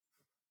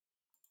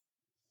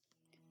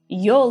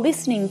You're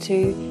listening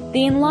to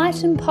the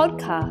Enlightened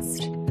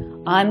Podcast.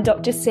 I'm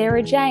Dr.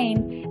 Sarah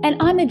Jane,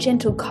 and I'm a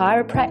gentle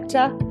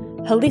chiropractor,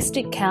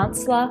 holistic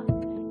counsellor,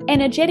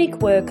 energetic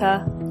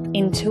worker,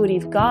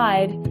 intuitive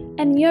guide,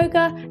 and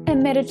yoga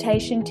and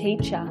meditation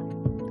teacher.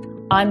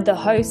 I'm the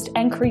host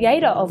and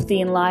creator of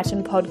the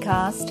Enlightened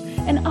Podcast,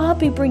 and I'll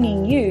be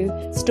bringing you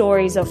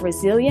stories of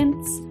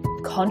resilience,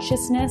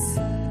 consciousness,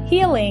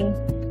 healing,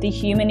 the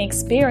human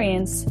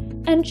experience,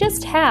 and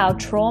just how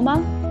trauma,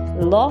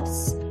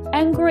 loss,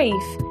 and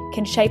grief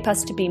can shape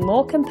us to be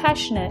more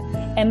compassionate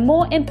and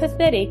more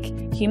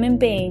empathetic human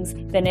beings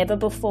than ever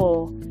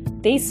before.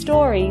 These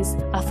stories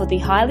are for the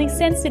highly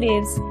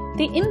sensitives,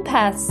 the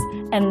empaths,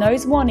 and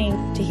those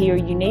wanting to hear a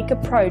unique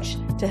approach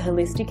to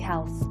holistic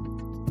health.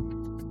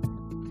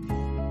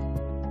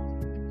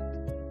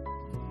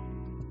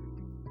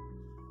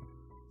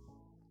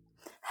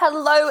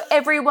 Hello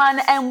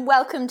everyone, and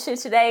welcome to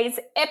today's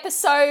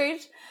episode.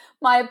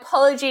 My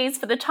apologies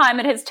for the time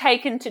it has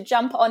taken to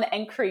jump on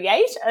and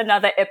create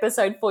another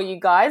episode for you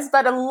guys,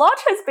 but a lot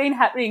has been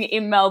happening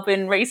in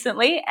Melbourne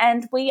recently,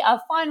 and we are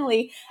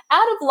finally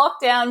out of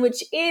lockdown,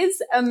 which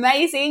is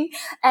amazing.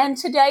 And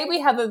today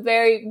we have a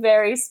very,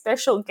 very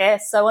special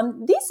guest. So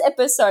on this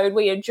episode,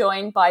 we are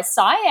joined by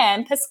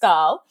Sian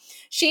Pascale.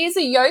 She is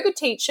a yoga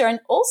teacher and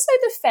also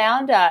the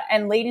founder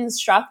and lead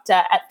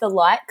instructor at the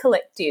Light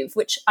Collective,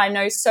 which I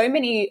know so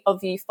many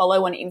of you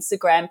follow on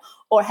Instagram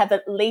or have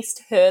at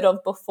least heard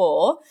of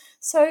before.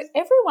 So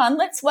everyone,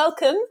 let's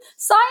welcome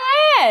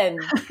Sian.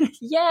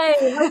 Yay.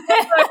 I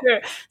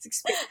was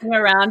expecting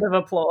a round of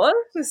applause.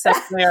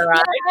 Certainly all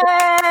right.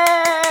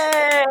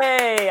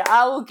 Yay!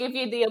 I will give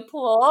you the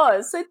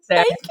applause. So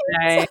thank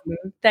you.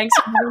 Thanks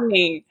for having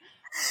me.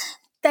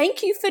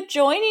 Thank you for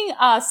joining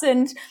us.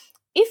 And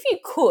if you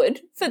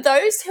could, for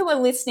those who are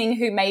listening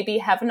who maybe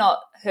have not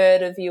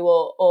heard of you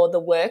or the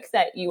work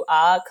that you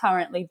are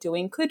currently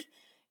doing, could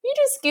you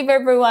just give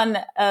everyone,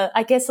 a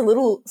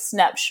little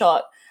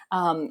snapshot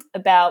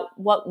about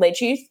what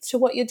led you to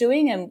what you're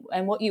doing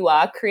and what you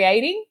are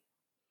creating?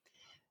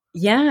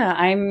 Yeah,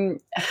 I'm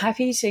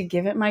happy to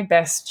give it my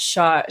best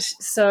shot.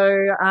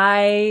 So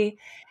I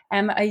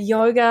am a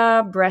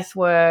yoga,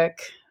 breathwork,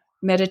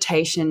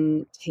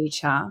 meditation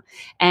teacher,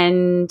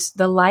 and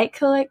the Light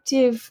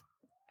Collective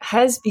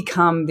has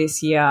become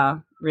this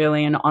year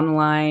really an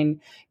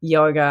online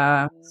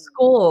yoga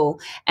school,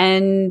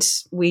 and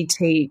we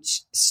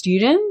teach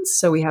students.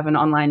 So we have an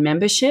online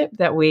membership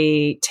that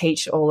we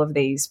teach all of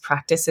these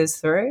practices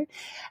through,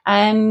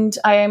 and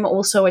I am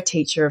also a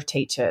teacher of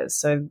teachers.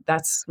 So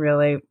that's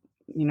really,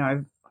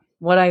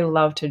 what I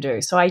love to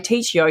do. So I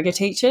teach yoga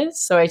teachers.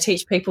 So I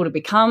teach people to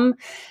become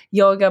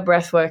yoga,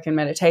 breathwork, and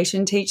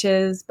meditation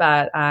teachers,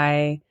 but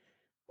I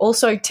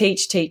also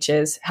teach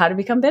teachers how to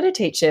become better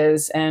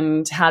teachers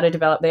and how to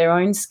develop their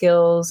own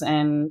skills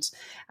and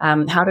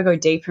how to go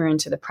deeper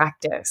into the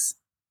practice.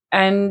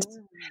 And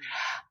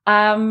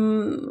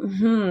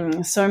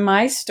so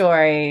my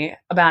story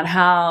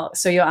about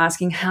so you're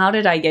asking, how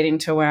did I get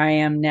into where I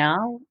am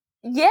now?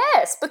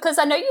 Yes, because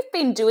I know you've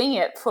been doing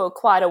it for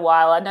quite a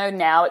while. I know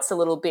now it's a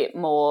little bit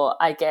more,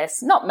 I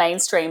guess, not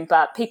mainstream,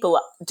 but people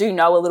do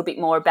know a little bit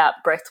more about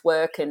breath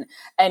work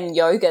and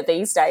yoga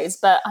these days.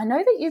 But I know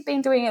that you've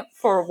been doing it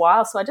for a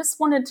while. So I just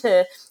wanted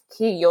to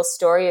hear your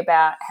story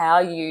about how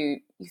you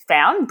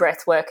found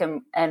breath work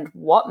and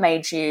what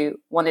made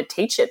you want to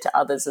teach it to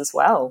others as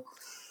well.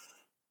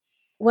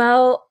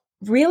 Well,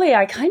 really,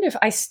 I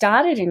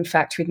started, in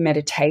fact, with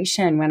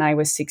meditation when I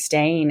was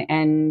 16,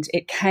 and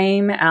it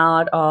came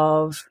out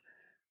of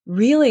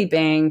really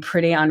being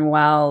pretty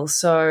unwell.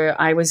 So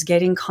I was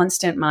getting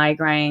constant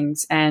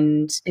migraines,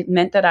 and it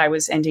meant that I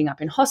was ending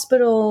up in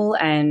hospital,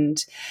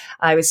 and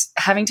I was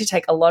having to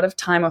take a lot of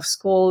time off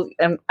school.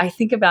 And I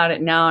think about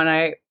it now, and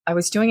I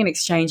was doing an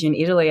exchange in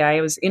Italy.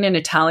 I was in an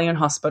Italian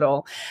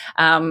hospital.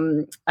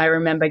 I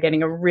remember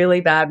getting a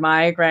really bad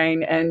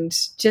migraine and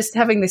just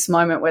having this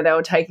moment where they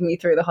were taking me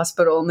through the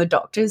hospital and the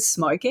doctor's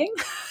smoking.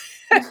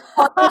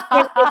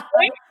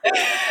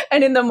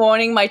 And in the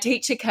morning, my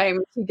teacher came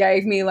and she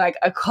gave me like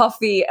a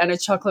coffee and a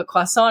chocolate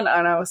croissant.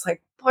 And I was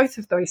like, both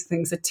of those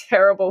things are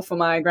terrible for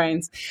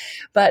migraines.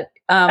 But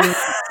that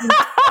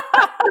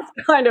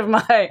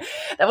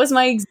was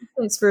my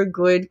existence for a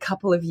good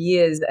couple of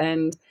years.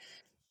 And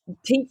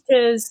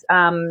teachers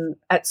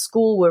at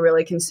school were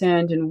really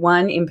concerned, and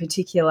one in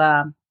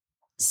particular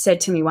said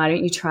to me, why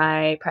don't you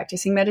try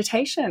practicing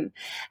meditation?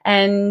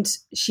 And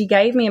she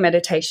gave me a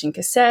meditation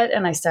cassette,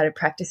 and I started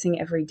practicing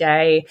every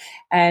day.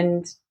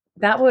 And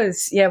that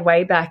was,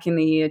 way back in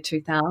the year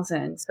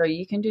 2000. So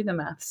you can do the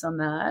maths on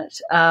that.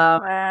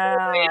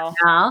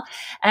 Wow.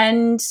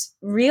 And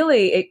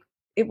really,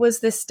 it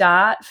was the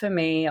start for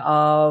me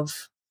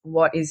of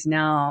what is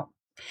now.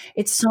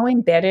 It's so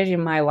embedded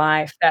in my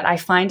life that I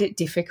find it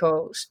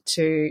difficult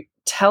to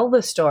tell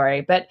the story,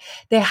 but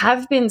there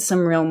have been some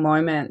real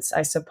moments,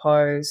 I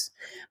suppose,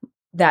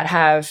 that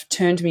have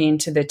turned me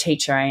into the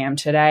teacher I am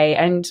today.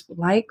 And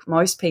like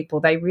most people,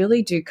 they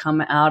really do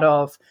come out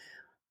of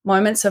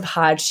moments of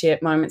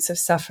hardship, moments of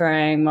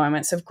suffering,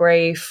 moments of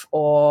grief,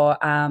 or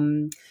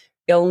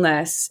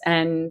illness.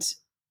 And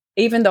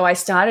even though I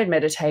started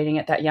meditating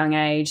at that young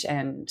age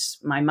and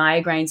my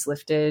migraines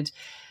lifted,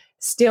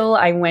 still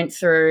I went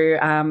through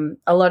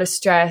a lot of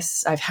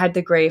stress. I've had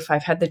the grief,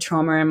 I've had the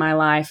trauma in my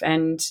life,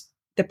 and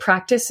the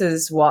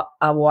practices what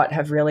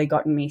have really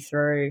gotten me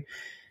through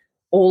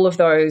all of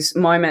those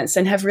moments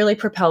and have really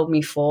propelled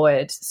me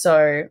forward.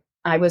 So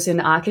I was an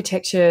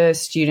architecture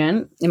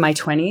student in my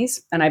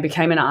 20s and I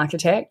became an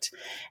architect.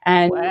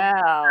 And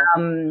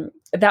wow.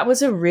 That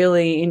was a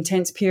really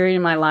intense period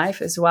in my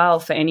life as well.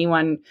 For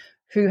anyone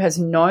who has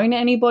known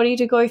anybody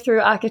to go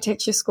through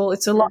architecture school,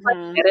 it's a lot like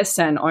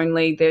medicine,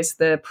 only there's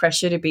the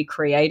pressure to be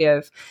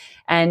creative.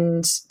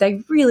 And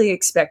they really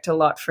expect a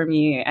lot from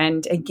you.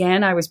 And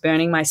again, I was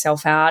burning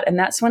myself out. And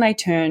that's when I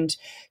turned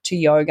to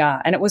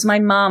yoga. And it was my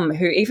mum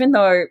who, even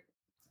though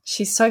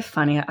she's so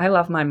funny, I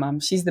love my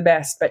mum, she's the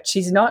best, but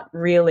she's not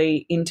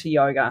really into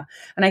yoga.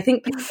 And I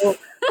think people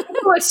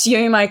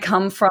assume I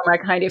come from a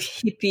kind of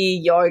hippie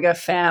yoga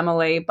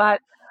family,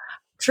 but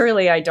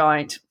truly I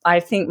don't. I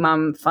think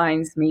mum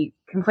finds me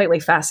completely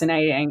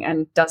fascinating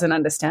and doesn't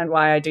understand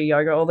why I do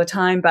yoga all the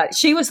time. But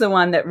she was the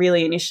one that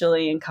really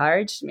initially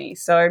encouraged me.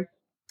 So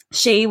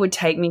she would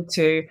take me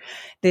to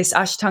this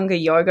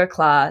Ashtanga yoga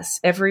class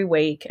every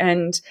week.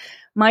 And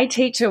my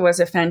teacher was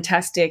a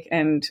fantastic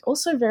and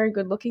also very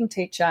good looking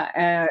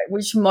teacher,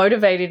 which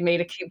motivated me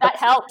to keep that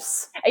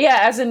helps. Yeah,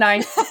 as a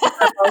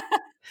 19-year-old,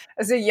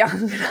 as a young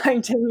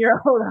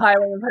 19-year-old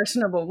highly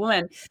impressionable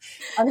woman.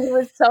 And he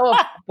was so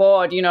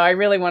bored, I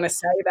really want to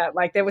say that.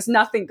 Like, there was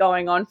nothing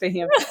going on for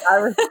him. I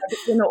was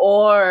in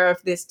awe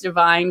of this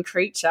divine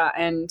creature.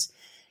 And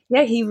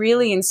yeah, he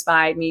really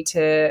inspired me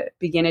to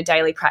begin a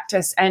daily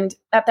practice. And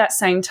at that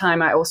same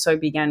time, I also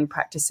began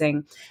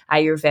practicing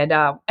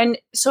Ayurveda. And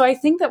so I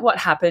think that what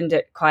happened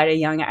at quite a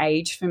young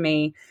age for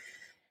me,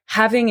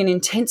 having an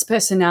intense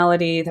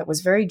personality that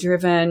was very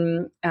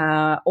driven,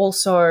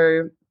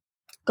 also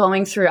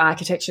going through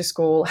architecture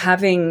school,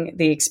 having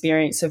the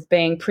experience of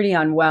being pretty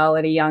unwell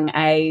at a young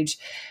age,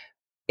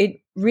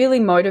 it really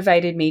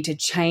motivated me to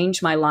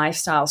change my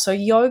lifestyle. So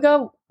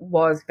yoga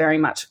was very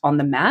much on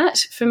the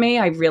mat for me.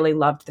 I really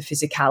loved the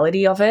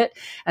physicality of it,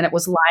 and it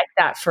was like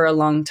that for a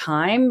long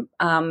time.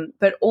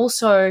 But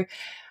also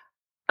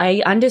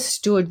I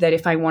understood that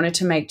if I wanted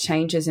to make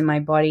changes in my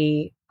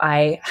body,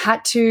 I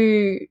had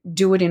to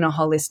do it in a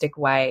holistic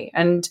way.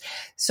 And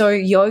so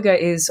yoga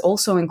is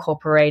also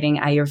incorporating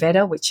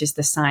Ayurveda, which is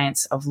the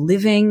science of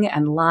living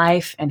and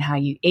life and how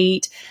you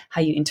eat,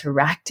 how you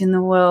interact in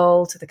the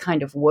world, the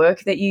kind of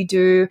work that you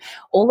do.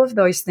 All of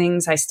those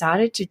things I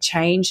started to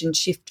change and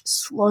shift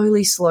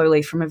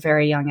slowly from a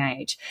very young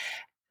age.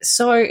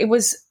 So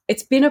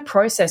it's been a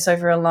process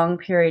over a long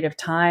period of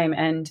time.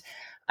 And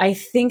I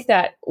think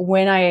that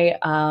when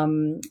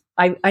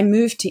I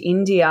moved to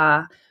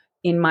India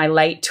in my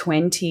late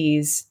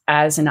 20s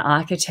as an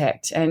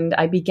architect, and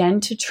I began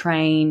to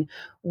train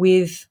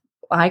with,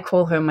 I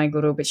call her my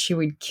guru, but she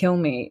would kill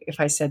me if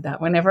I said that.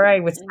 Whenever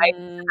I would say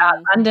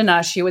about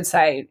Vandana, she would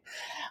say,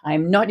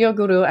 "I'm not your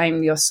guru,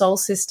 I'm your soul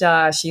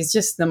sister." She's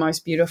just the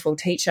most beautiful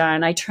teacher.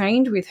 And I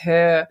trained with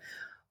her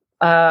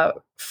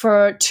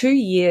for 2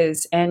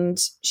 years, and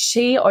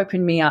she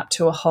opened me up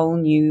to a whole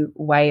new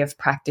way of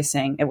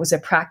practicing. It was a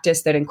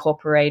practice that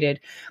incorporated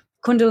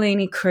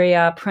Kundalini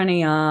Kriya,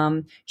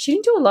 Pranayam. She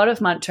didn't do a lot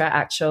of mantra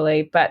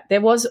actually, but there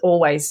was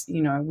always,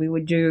 we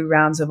would do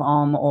rounds of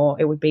Om, or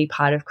it would be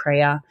part of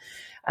Kriya.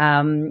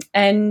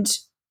 And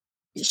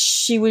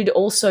she would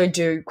also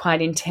do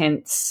quite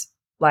intense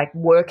like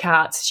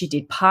workouts. She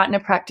did partner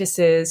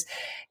practices,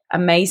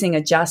 amazing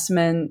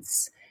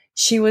adjustments.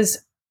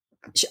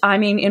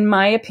 In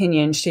my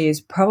opinion, she is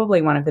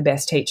probably one of the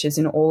best teachers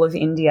in all of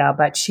India,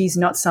 but she's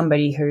not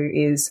somebody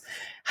who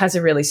has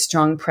a really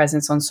strong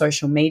presence on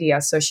social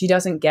media. So she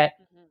doesn't get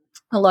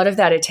a lot of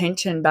that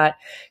attention, but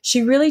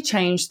she really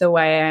changed the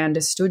way I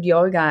understood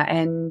yoga,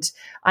 and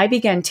I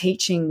began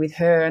teaching with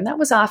her, and that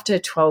was after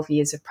 12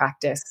 years of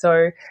practice.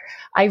 So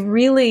I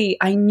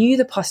knew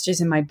the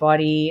postures in my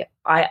body.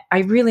 I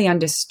really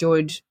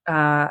understood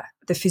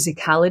the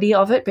physicality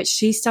of it, but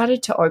she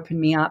started to open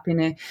me up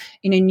in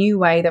a new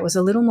way that was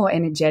a little more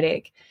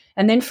energetic.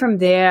 And then from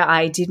there,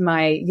 I did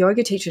my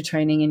yoga teacher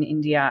training in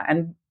India,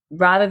 and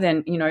rather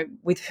than,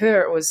 with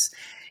her, it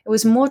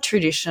was more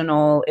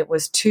traditional. It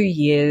was 2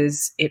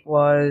 years. It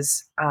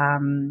was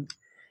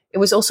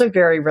also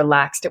very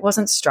relaxed. It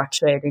wasn't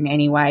structured in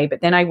any way.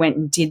 But then I went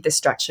and did the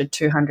structured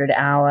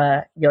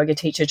 200-hour yoga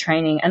teacher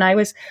training. And I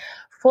was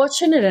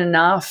fortunate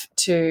enough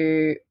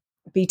to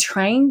be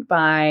trained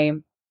by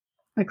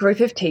a group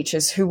of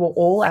teachers who were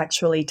all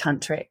actually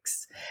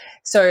tantrics.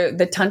 So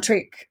the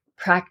tantric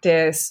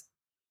practice,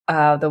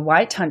 the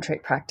white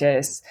tantric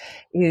practice,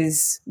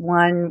 is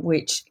one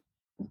which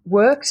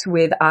works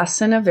with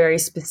asana very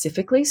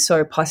specifically,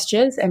 so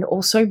postures, and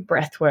also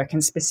breath work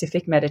and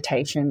specific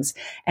meditations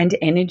and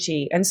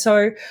energy. And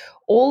so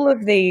all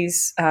of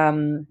these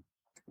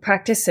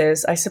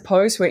practices, I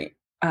suppose, were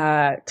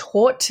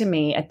taught to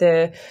me at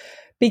the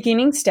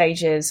beginning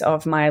stages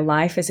of my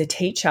life as a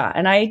teacher,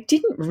 and I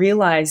didn't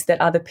realize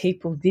that other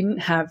people didn't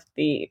have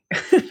the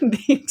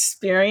the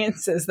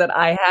experiences that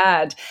I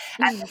had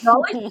and the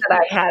knowledge that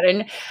I had.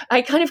 And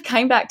I kind of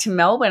came back to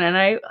Melbourne, and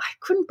I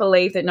couldn't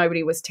believe that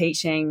nobody was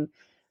teaching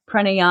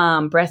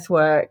pranayam, breath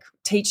work,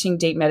 teaching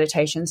deep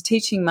meditations,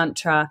 teaching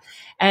mantra.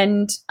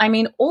 And I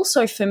mean,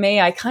 also for me,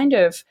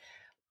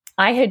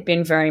 I had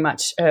been very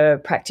much a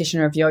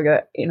practitioner of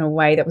yoga in a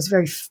way that was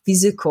very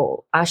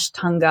physical.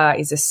 Ashtanga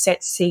is a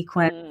set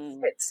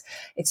sequence.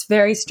 It's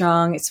very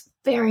strong. It's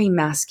very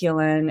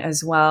masculine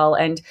as well.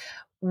 And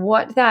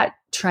what that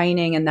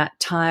training and that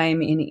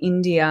time in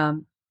India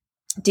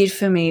did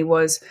for me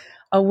was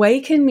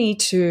awaken me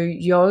to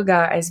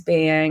yoga as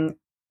being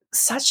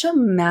such a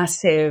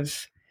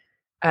massive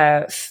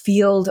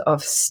field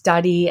of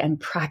study and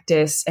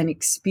practice and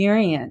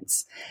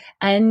experience.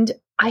 And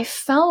I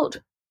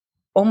felt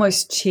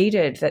almost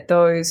cheated that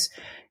those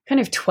kind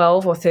of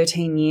 12 or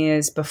 13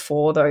 years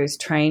before those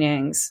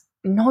trainings,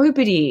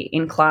 nobody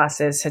in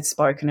classes had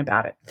spoken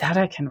about it that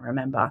I can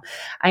remember.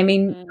 I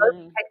mean,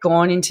 nobody had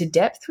gone into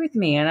depth with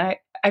me. And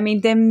I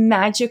mean, they're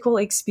magical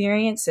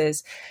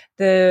experiences.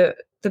 The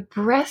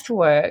breath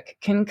work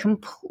can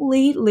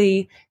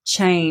completely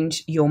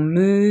change your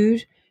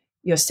mood,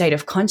 your state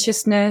of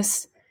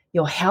consciousness,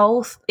 your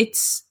health.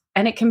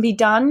 And it can be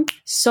done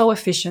so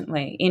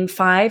efficiently in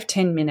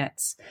 5-10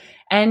 minutes.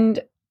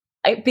 And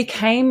it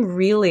became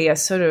really a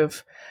sort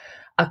of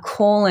a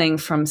calling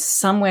from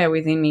somewhere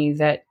within me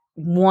that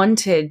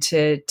wanted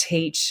to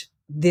teach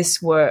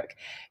this work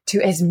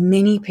to as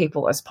many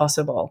people as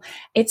possible.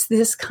 It's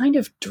this kind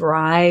of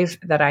drive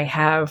that I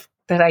have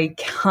that I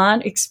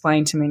can't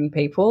explain to many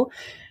people.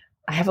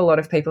 I have a lot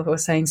of people who are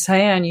saying,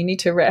 Sian, you need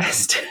to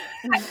rest.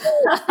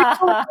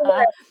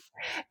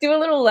 Do a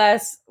little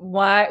less.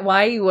 Why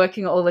are you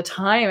working all the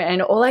time?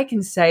 And all I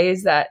can say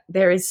is that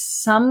there is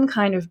some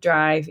kind of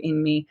drive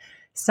in me,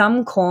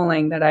 some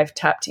calling that I've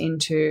tapped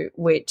into,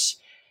 which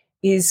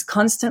is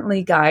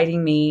constantly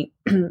guiding me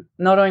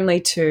not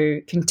only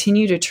to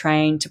continue to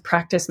train, to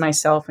practice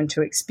myself and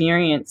to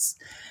experience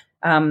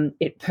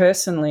it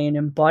personally and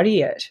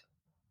embody it,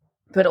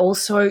 but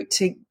also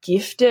to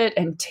gift it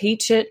and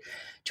teach it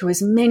to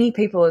as many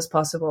people as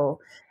possible.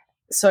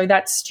 So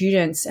that's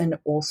students and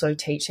also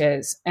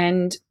teachers.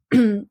 And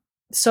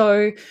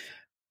so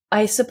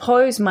I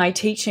suppose my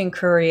teaching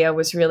career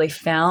was really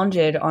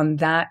founded on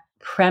that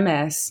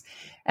premise.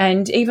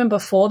 And even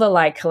before the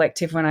Light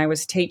Collective, when I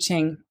was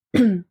teaching,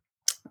 there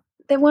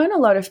weren't a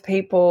lot of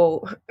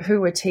people who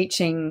were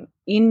teaching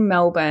in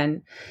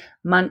Melbourne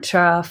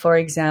mantra, for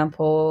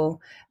example,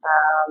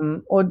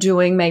 or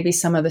doing maybe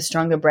some of the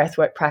stronger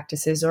breathwork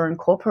practices or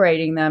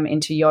incorporating them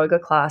into yoga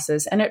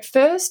classes. And at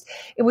first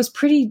it was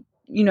pretty,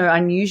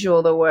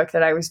 unusual, the work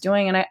that I was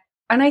doing.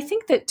 And I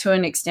think that to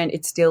an extent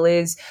it still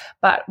is.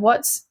 But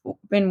what's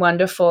been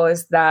wonderful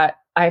is that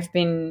I've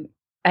been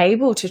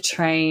able to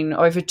train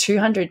over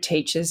 200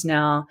 teachers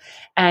now.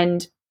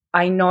 And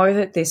I know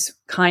that this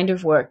kind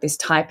of work, this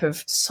type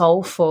of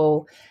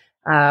soulful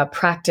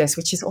practice,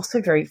 which is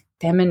also very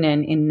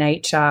feminine in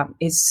nature,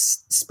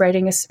 is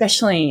spreading,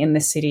 especially in the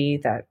city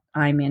that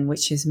I'm in,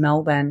 which is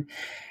Melbourne.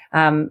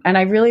 And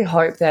I really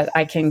hope that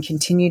I can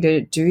continue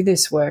to do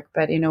this work,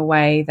 but in a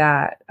way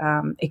that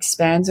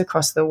expands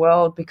across the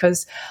world,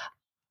 because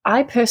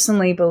I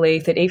personally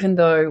believe that even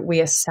though we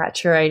are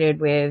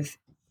saturated with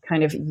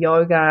kind of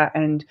yoga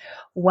and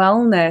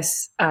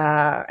wellness,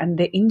 and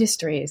the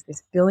industry is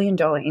this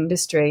billion-dollar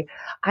industry,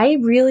 I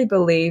really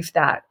believe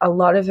that a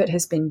lot of it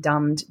has been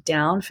dumbed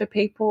down for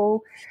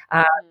people.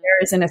 There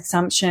is an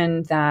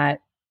assumption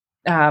that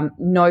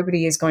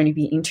nobody is going to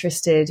be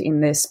interested in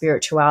the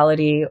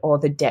spirituality or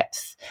the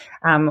depth,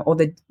 or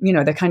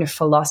the kind of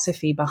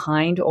philosophy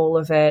behind all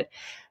of it.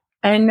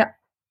 And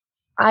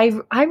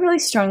I really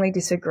strongly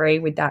disagree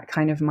with that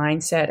kind of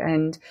mindset.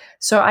 And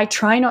so I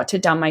try not to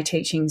dumb my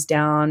teachings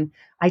down.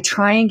 I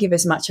try and give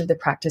as much of the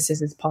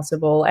practices as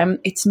possible. And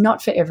it's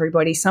not for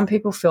everybody. Some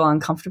people feel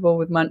uncomfortable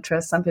with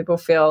mantras. Some people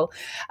feel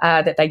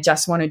that they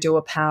just want to do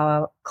a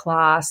power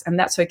class, and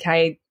that's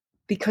okay,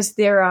 because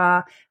there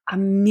are a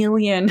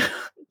million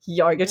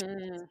yoga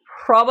teachers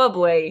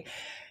probably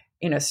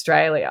in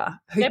Australia.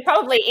 There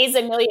probably is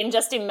a million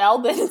just in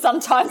Melbourne.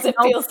 Sometimes it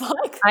feels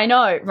like. I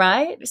know,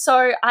 right?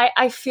 So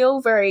I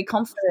feel very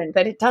confident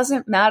that it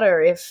doesn't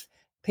matter if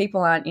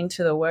people aren't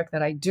into the work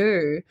that I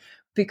do,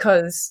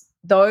 because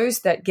those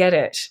that get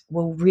it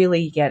will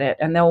really get it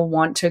and they'll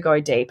want to go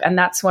deep. And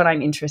that's what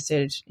I'm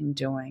interested in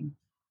doing.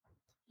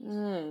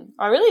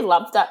 I really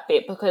love that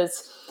bit,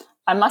 because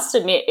I must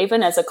admit,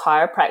 even as a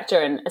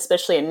chiropractor, and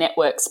especially a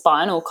network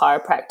spinal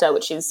chiropractor,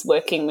 which is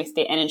working with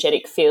the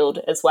energetic field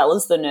as well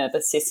as the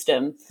nervous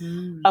system,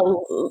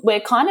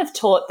 we're kind of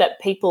taught that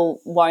people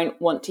won't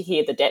want to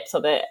hear the depth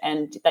of it,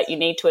 and that you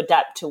need to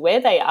adapt to where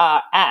they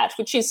are at,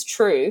 which is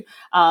true.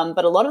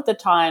 But a lot of the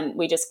time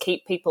we just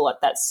keep people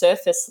at that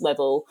surface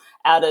level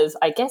out of,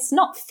 I guess,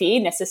 not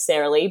fear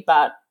necessarily,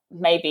 but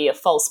maybe a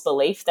false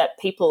belief that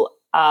people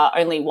are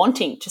only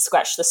wanting to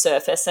scratch the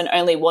surface and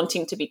only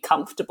wanting to be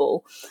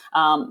comfortable.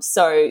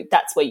 So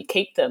that's where you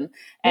keep them.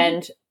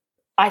 And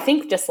I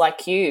think just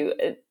like you,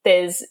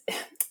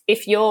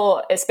 if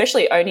you're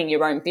especially owning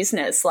your own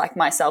business, like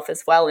myself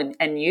as well,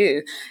 and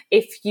you,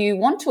 if you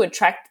want to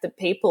attract the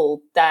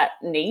people that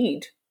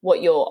need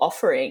what you're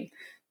offering,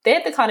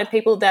 they're the kind of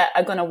people that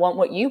are going to want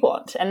what you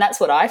want. And that's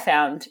what I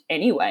found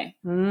anyway.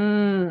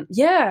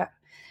 Yeah.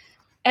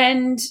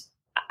 And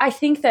I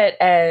think that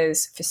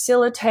as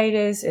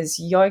facilitators, as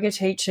yoga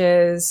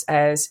teachers,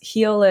 as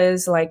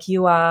healers like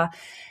you are,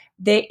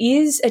 there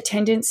is a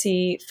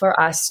tendency for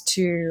us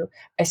to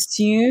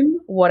assume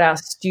what our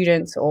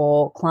students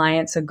or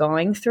clients are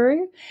going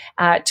through,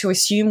 to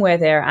assume where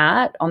they're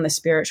at on the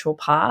spiritual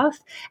path,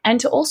 and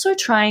to also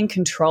try and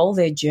control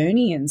their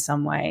journey in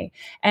some way.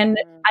 And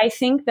I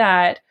think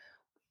that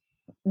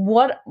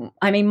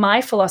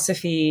my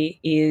philosophy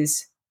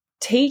is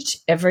teach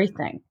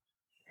everything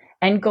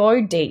and go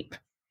deep.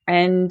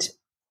 And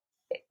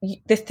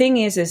the thing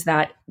is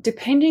that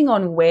depending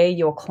on where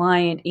your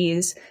client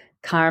is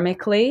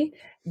karmically,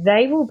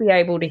 they will be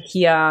able to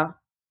hear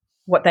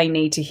what they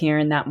need to hear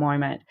in that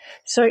moment.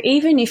 So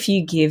even if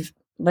you give,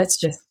 let's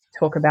just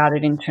talk about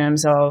it in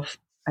terms of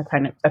a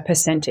kind of a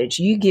percentage,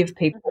 you give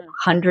people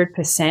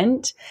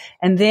 100%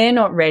 and they're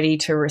not ready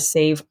to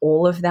receive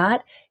all of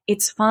that,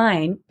 it's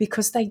fine,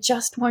 because they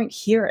just won't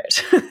hear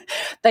it.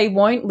 They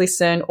won't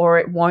listen, or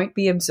it won't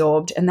be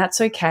absorbed, and that's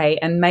okay.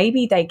 And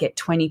maybe they get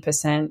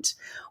 20%,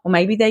 or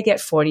maybe they get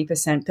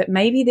 40%, but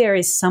maybe there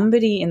is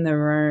somebody in the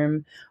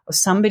room or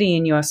somebody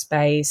in your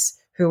space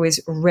who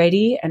is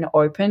ready and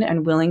open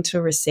and willing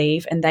to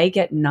receive, and they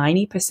get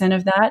 90%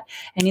 of that.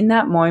 And in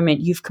that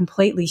moment, you've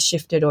completely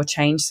shifted or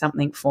changed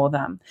something for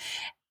them.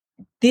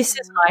 This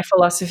is my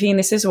philosophy, and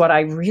this is what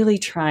I really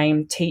try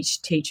and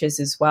teach teachers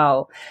as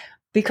well,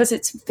 because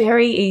it's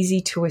very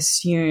easy to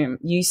assume.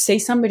 You see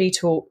somebody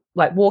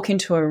walk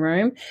into a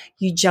room,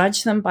 you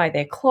judge them by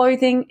their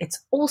clothing. It's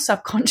all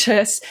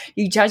subconscious.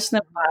 You judge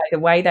them by the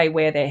way they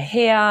wear their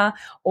hair,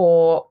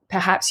 or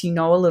perhaps you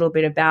know a little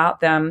bit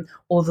about them,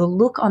 or the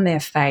look on their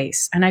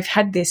face. And I've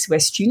had this where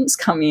students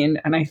come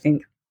in and I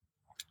think,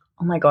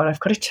 oh my God,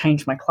 I've got to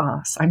change my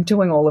class. I'm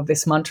doing all of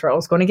this mantra. I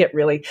was going to get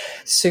really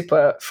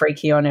super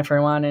freaky on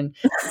everyone and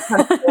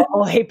a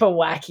whole heap of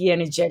wacky,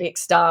 energetic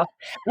stuff.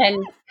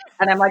 And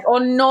I'm like, oh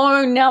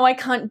no, now I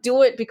can't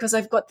do it because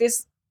I've got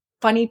this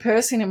funny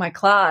person in my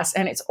class.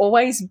 And it's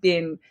always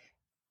been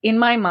in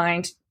my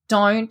mind,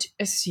 don't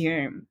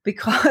assume,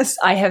 because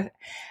I have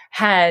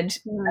had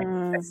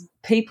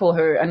people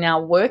who are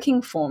now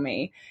working for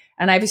me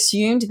and I've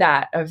assumed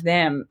that of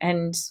them.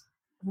 And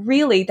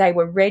really they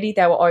were ready,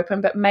 they were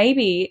open, but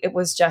maybe it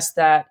was just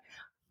that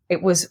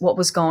it was what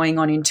was going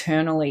on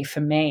internally for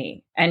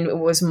me, and it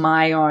was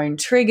my own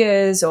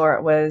triggers, or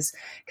it was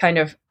kind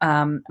of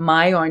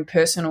my own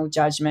personal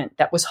judgment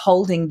that was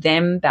holding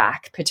them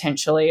back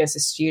potentially as a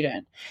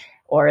student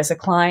or as a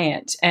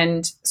client.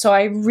 And so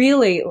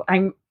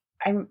I'm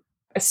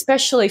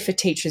especially for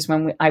teachers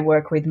when I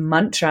work with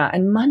mantra,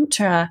 and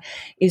mantra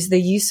is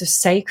the use of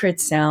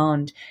sacred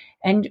sound.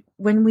 And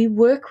when we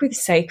work with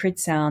sacred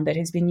sound that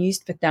has been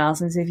used for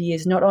thousands of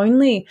years, not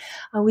only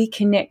are we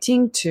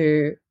connecting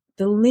to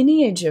the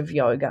lineage of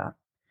yoga,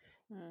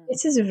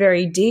 this is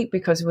very deep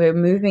because we're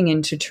moving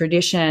into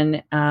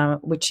tradition,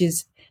 which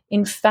is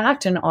in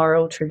fact an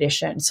oral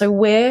tradition. So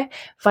we're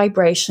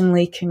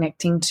vibrationally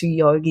connecting to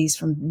yogis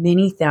from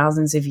many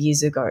thousands of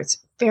years ago. It's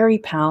very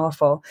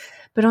powerful.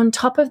 But on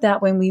top of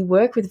that, when we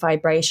work with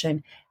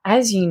vibration,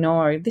 as you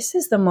know, this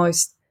is the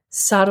most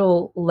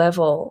subtle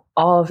level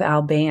of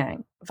our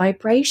being.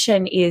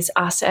 Vibration is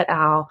us at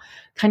our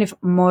kind of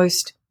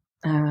most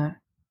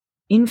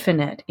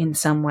infinite in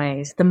some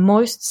ways, the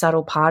most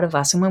subtle part of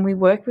us. And when we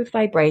work with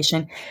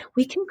vibration,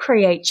 we can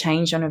create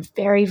change on a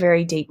very,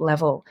 very deep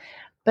level.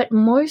 But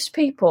most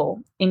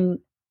people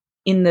in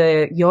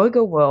the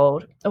yoga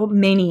world, or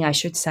many, I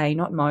should say,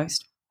 not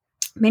most,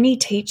 many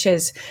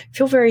teachers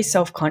feel very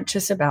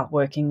self-conscious about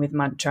working with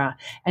mantra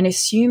and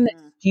assume that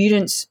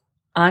students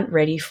aren't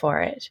ready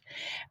for it.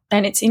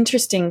 And it's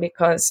interesting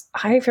because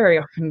I very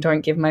often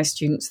don't give my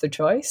students the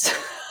choice.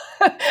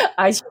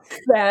 I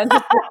stand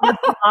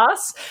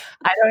class.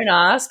 I don't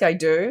ask. I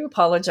do.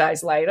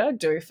 Apologize later.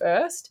 Do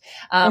first.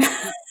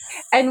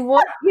 And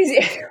what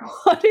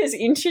is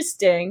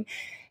interesting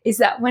is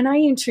that when I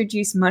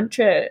introduce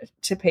mantra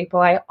to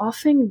people, I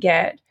often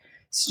get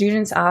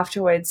students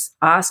afterwards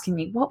asking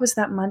me, what was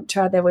that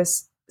mantra? There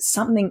was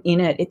something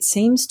in it. It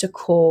seems to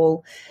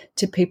call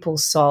to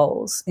people's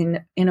souls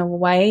in a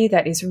way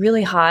that is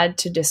really hard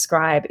to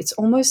describe. It's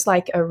almost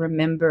like a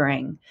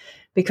remembering.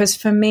 Because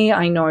for me,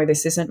 I know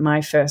this isn't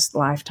my first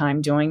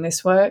lifetime doing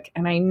this work,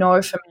 and I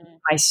know for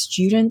my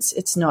students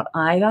it's not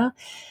either.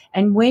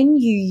 And when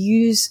you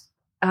use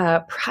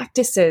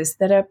practices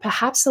that are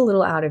perhaps a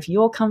little out of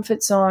your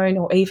comfort zone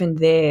or even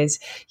theirs,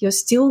 you're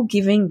still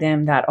giving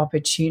them that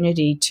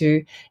opportunity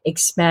to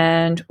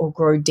expand or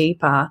grow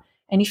deeper.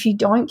 And if you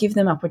don't give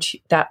them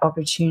that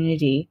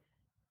opportunity,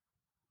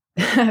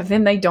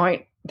 then they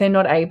don't they're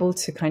not able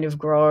to kind of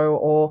grow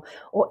or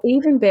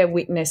even bear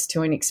witness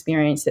to an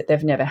experience that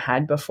they've never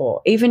had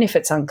before, even if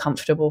it's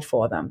uncomfortable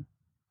for them.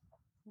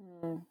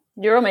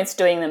 You're almost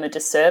doing them a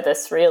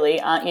disservice, really,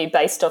 aren't you,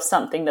 based off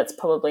something that's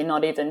probably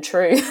not even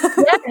true?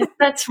 Yeah,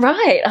 that's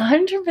right.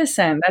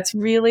 100%. That's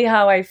really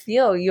how I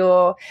feel.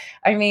 You're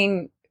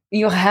having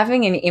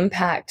an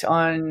impact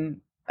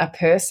on a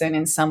person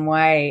in some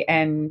way.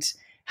 And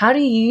how do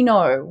you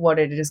know what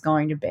it is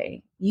going to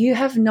be? You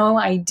have no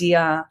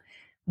idea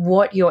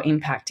what your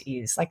impact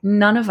is. Like,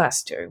 none of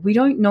us do. We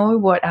don't know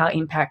what our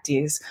impact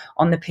is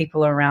on the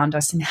people around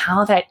us and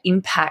how that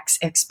impacts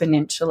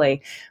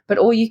exponentially. But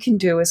all you can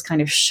do is kind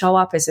of show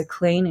up as a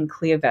clean and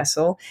clear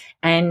vessel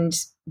and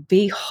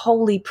be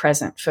wholly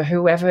present for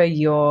whoever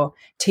you're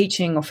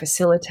teaching or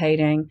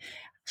facilitating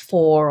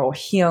for, or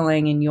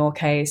healing in your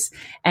case,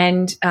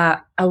 and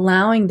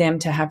allowing them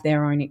to have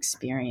their own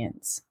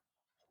experience.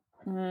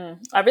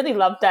 I really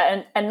love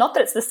that. And not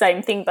that it's the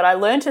same thing, but I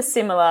learned a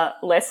similar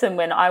lesson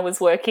when I was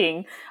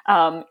working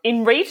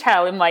in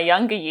retail in my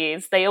younger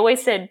years. They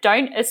always said,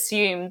 don't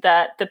assume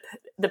that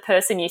the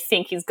person you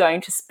think is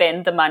going to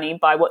spend the money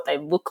by what they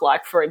look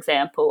like, for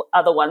example,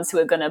 are the ones who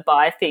are going to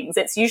buy things.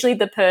 It's usually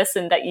the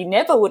person that you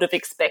never would have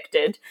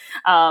expected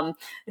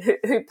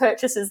who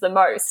purchases the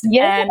most.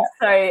 Yeah. And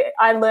so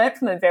I learned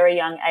from a very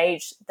young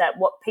age that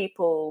what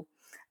people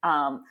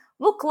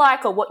look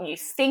like, or what you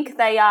think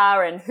they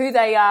are and who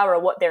they are, or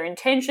what their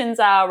intentions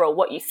are, or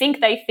what you think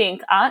they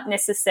think, aren't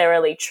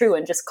necessarily true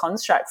and just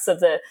constructs of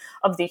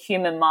the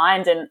human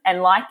mind.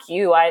 And like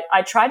you,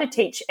 I try to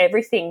teach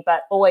everything,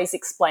 but always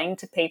explain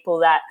to people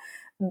that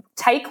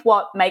take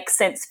what makes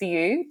sense for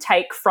you,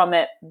 take from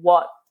it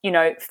what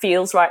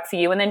feels right for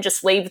you, and then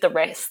just leave the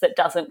rest that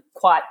doesn't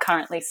quite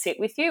currently sit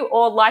with you.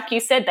 Or like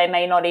you said, they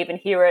may not even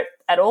hear it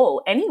at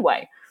all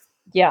anyway.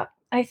 Yeah,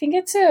 I think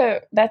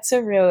that's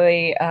a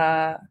really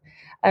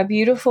a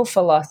beautiful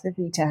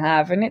philosophy to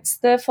have. And it's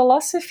the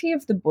philosophy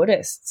of the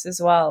Buddhists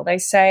as well. They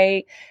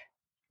say,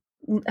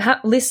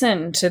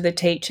 listen to the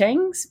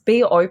teachings,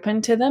 be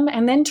open to them,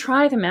 and then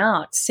try them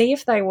out, see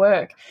if they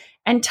work,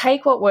 and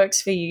take what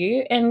works for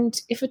you. And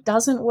if it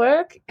doesn't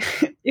work,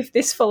 if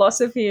this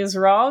philosophy is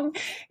wrong,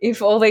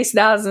 if all these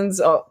thousands,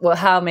 or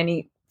how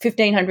many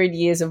 1,500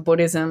 years of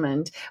Buddhism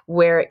and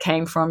where it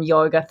came from,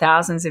 yoga,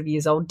 thousands of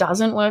years old,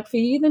 doesn't work for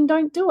you, then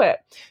don't do it.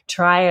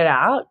 Try it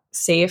out,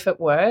 see if it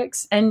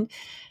works, and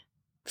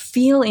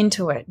feel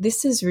into it.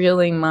 This is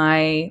really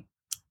my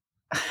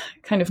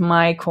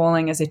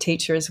calling as a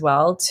teacher as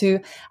well, to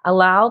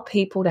allow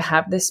people to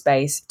have the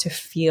space to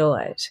feel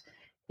it.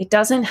 It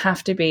doesn't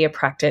have to be a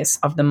practice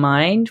of the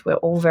mind. We're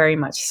all very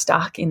much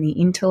stuck in the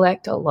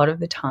intellect a lot of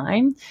the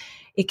time.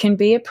 It can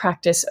be a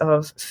practice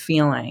of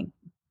feeling.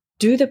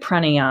 Do the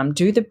pranayama,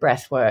 do the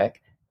breath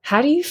work.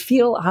 How do you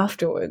feel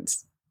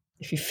afterwards?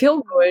 If you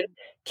feel good,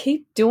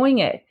 keep doing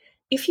it.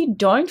 If you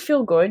don't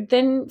feel good,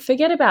 then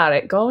forget about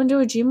it. Go and do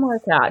a gym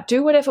workout.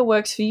 Do whatever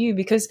works for you,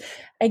 because,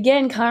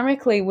 again,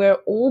 karmically, we're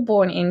all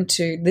born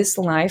into this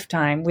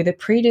lifetime with a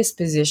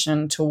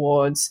predisposition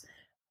towards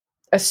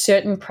a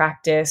certain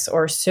practice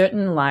or a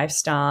certain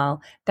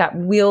lifestyle that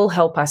will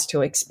help us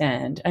to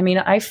expand. I mean,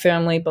 I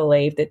firmly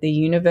believe that the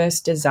universe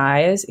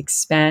desires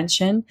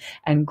expansion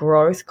and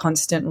growth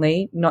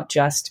constantly, not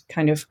just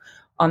kind of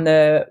on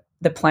the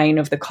plane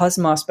of the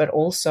cosmos, but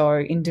also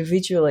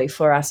individually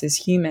for us as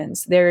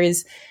humans. There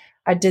is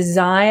a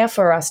desire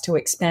for us to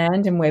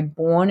expand, and we're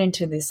born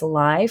into this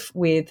life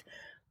with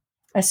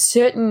a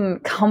certain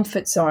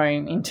comfort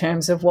zone in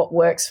terms of what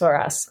works for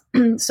us.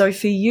 So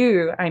for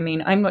you, I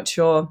mean, I'm not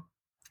sure,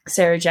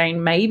 Sarah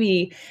Jane,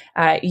 maybe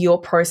your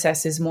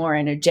process is more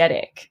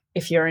energetic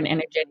if you're an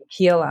energetic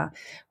healer.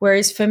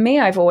 Whereas for me,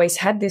 I've always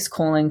had this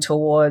calling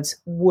towards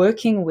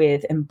working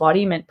with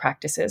embodiment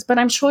practices, but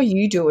I'm sure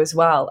you do as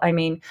well. I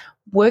mean,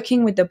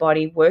 working with the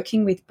body,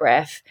 working with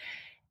breath,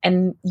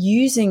 and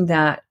using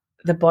the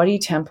body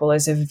temple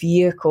as a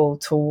vehicle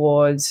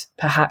towards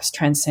perhaps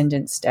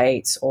transcendent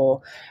states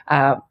or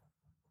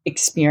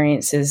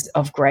experiences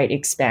of great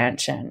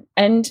expansion.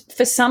 And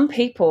for some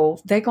people,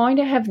 they're going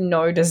to have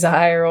no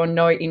desire or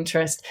no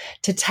interest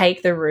to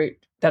take the route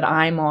that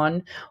I'm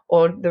on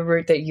or the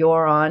route that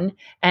you're on,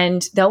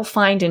 and they'll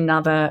find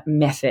another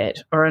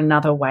method or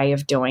another way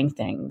of doing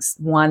things,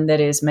 one that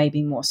is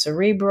maybe more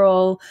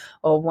cerebral,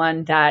 or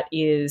one that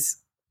is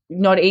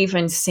not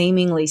even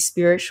seemingly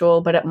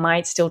spiritual, but it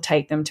might still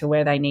take them to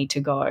where they need to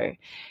go.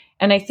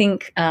 And I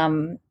think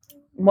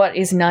what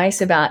is nice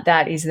about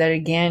that is that,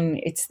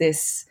 again,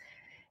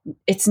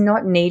 it's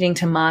not needing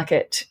to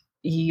market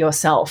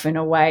yourself in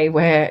a way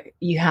where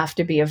you have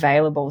to be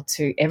available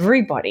to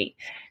everybody,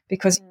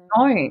 because you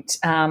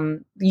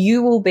don't.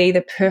 You will be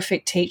the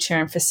perfect teacher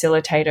and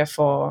facilitator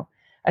for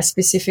a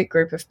specific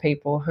group of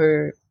people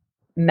who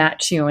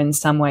match you in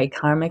some way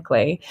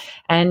karmically.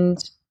 And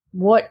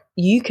what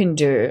you can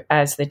do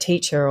as the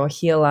teacher or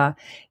healer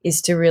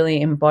is to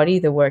really embody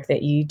the work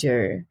that you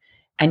do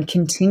and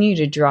continue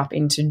to drop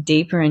into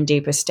deeper and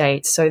deeper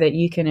states so that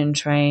you can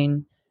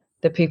entrain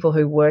the people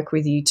who work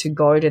with you to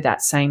go to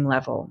that same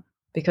level.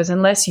 because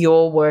unless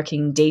you're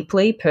working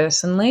deeply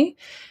personally,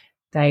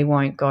 they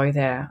won't go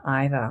there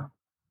either.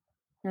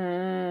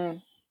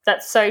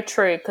 That's so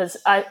true, because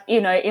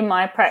in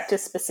my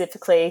practice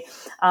specifically,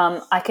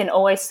 I can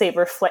always see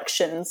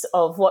reflections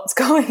of what's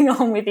going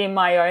on within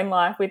my own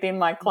life, within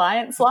my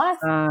client's life.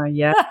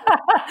 Yeah.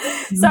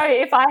 So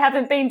if I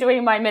haven't been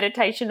doing my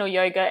meditation or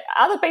yoga,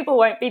 other people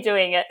won't be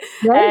doing it.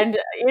 Right. And,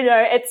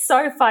 it's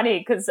so funny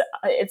because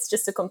it's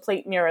just a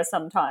complete mirror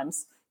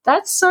sometimes.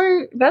 That's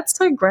so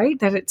great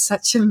that it's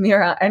such a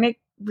mirror, and it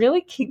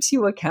really keeps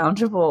you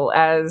accountable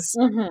as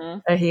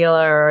a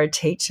healer or a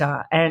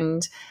teacher.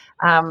 And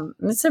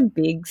it's a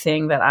big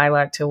thing that I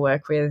like to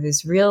work with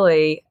is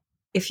really,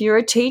 if you're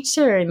a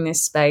teacher in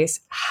this space,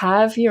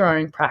 have your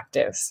own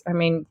practice. I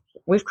mean,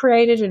 we've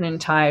created an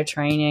entire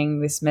training,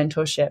 this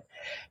mentorship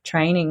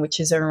training, which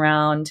is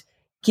around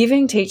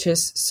giving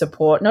teachers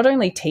support, not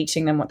only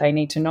teaching them what they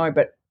need to know,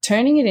 but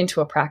turning it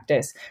into a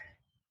practice.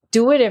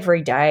 Do it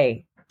every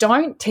day.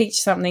 Don't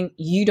teach something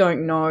you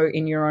don't know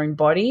in your own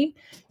body.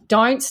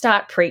 Don't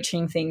start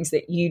preaching things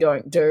that you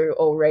don't do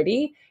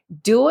already.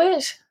 Do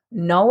it,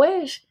 know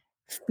it,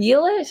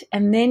 feel it,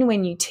 and then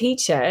when you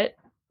teach it,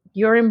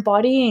 you're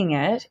embodying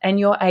it and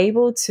you're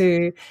able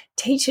to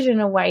teach it in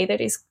a way that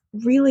is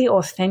really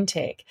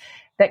authentic,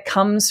 that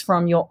comes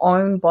from your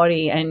own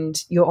body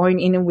and your own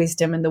inner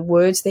wisdom, and the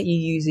words that you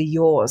use are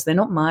yours. They're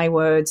not my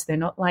words. They're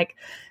not like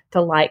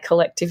the Light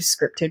Collective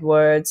scripted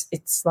words.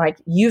 It's like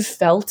you've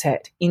felt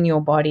it in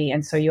your body,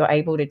 and so you're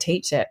able to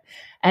teach it.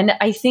 And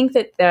I think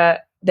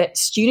that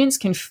students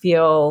can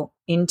feel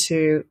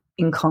into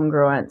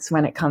incongruence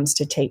when it comes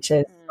to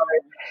teachers.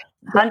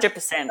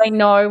 100%. They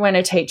know when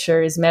a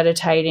teacher is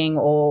meditating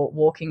or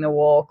walking the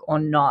walk or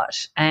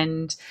not.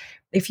 And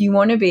if you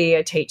want to be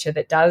a teacher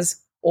that does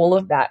all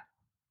of that,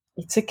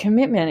 it's a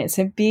commitment.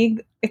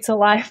 It's a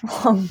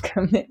lifelong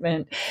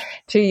commitment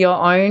to your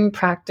own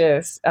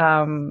practice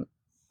and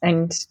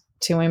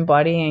to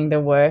embodying the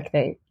work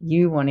that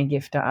you want to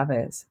give to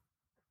others.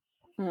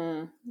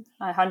 I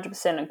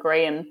 100%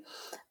 agree. And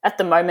at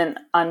the moment,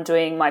 I'm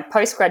doing my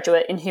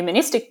postgraduate in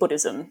humanistic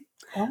Buddhism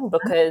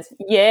because,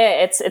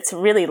 it's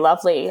really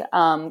lovely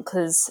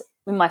because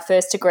in my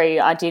first degree,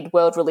 I did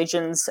world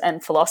religions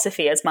and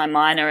philosophy as my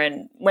minor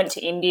and went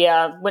to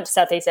India, went to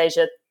Southeast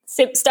Asia,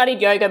 studied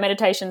yoga,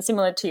 meditation,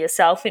 similar to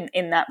yourself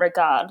in that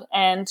regard.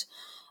 And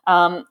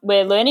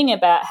we're learning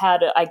about how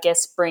to, I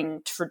guess,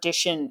 bring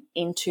tradition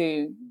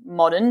into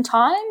modern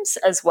times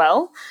as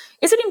well.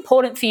 Is it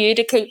important for you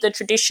to keep the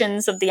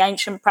traditions of the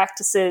ancient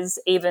practices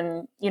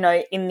even,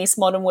 in this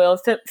modern world?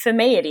 For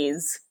me, it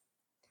is.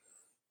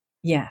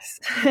 Yes.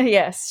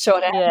 Yes,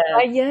 short answer.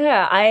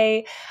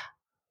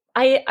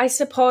 I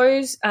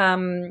suppose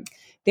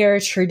they're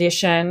a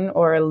tradition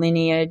or a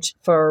lineage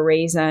for a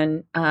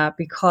reason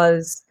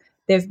because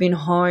they've been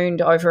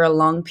honed over a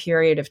long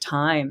period of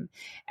time.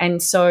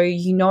 And so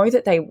you know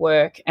that they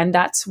work, and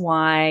that's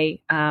why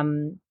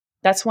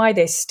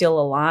they're still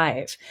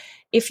alive.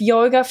 If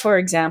yoga, for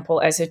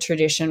example, as a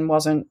tradition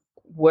wasn't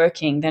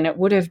working, then it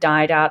would have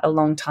died out a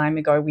long time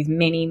ago with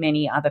many,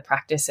 many other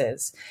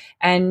practices.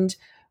 And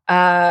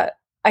I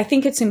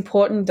think it's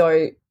important,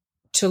 though,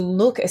 to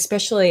look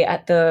especially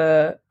at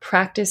the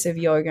practice of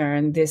yoga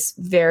and this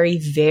very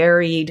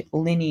varied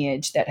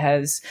lineage that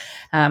has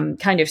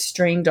kind of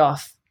streamed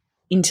off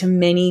into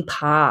many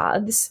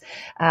paths,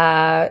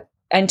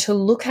 and to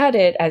look at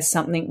it as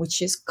something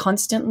which is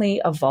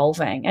constantly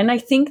evolving. And I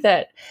think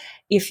that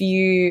if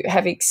you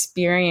have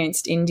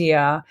experienced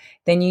India,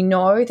 then you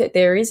know that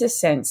there is a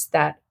sense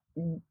that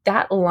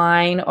that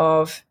line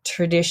of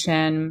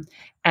tradition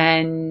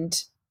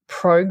and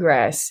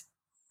progress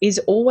is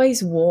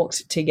always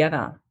walked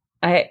together.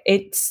 There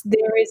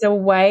is a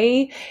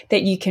way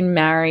that you can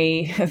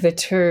marry the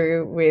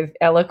two with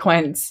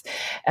eloquence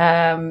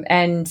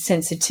and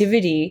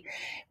sensitivity,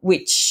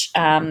 which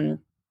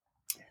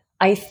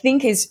I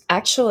think is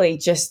actually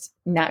just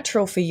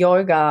natural for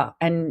yoga,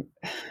 and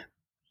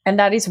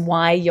that is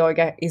why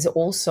yoga is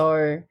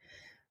also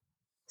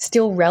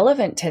still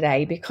relevant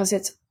today, because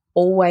it's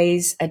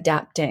always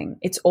adapting.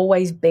 It's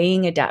always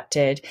being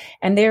adapted.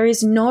 And there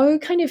is no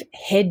kind of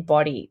head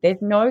body.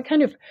 There's no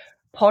kind of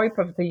pope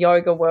of the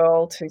yoga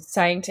world who's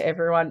saying to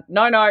everyone,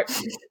 no, none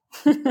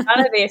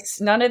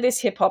of this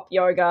hip hop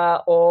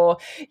yoga, or,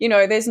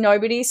 there's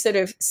nobody sort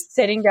of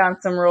setting down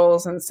some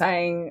rules and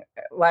saying,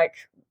 like,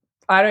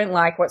 I don't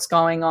like what's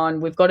going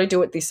on. We've got to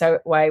do it this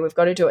way. We've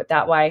got to do it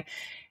that way.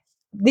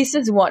 This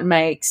is what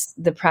makes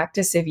the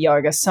practice of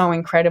yoga so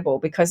incredible,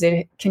 because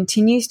it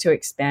continues to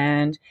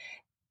expand.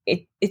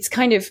 It's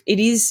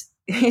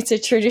a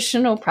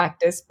traditional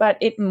practice, but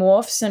it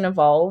morphs and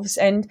evolves.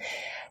 And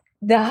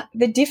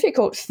the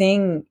difficult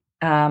thing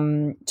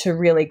to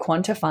really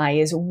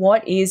quantify is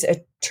what is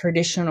a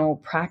traditional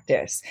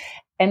practice.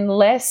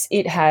 Unless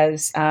it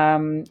has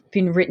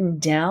been written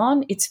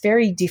down, it's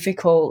very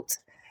difficult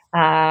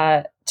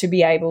to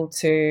be able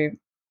to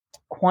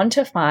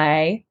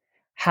quantify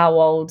how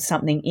old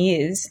something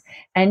is.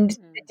 And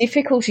the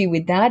difficulty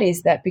with that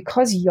is that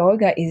because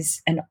yoga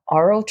is an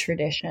oral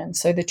tradition,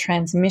 so the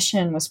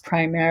transmission was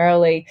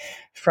primarily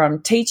from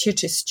teacher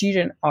to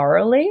student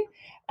orally.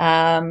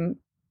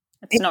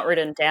 It's not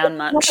written down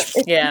much.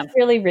 It's not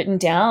really written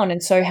down.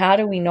 And so how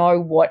do we know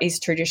what is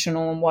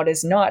traditional and what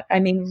is not? I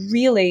mean,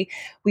 really,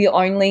 we've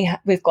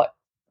got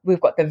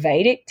the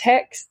Vedic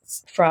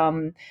texts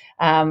from,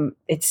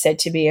 it's said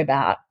to be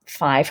about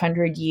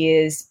 500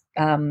 years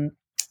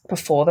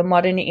before the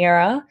modern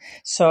era,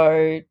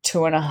 so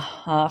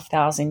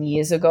 2,500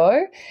 years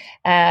ago.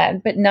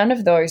 But none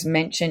of those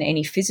mention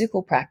any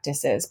physical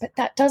practices. But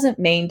that doesn't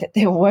mean that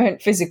there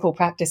weren't physical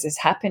practices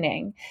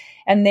happening.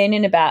 And then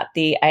in about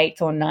the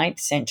 8th or 9th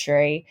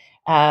century,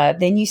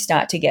 then you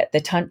start to get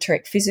the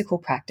tantric physical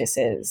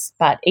practices.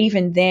 But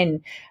even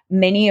then,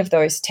 many of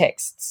those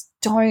texts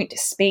don't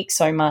speak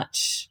so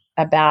much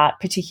about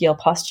particular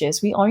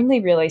postures. We only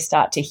really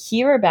start to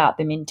hear about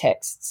them in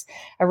texts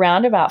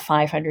around about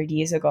 500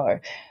 years ago.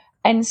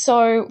 And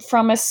so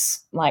from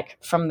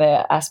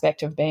the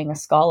aspect of being a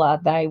scholar,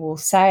 they will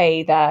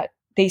say that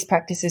these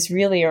practices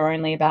really are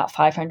only about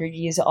 500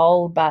 years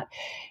old. But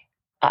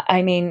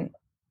I mean,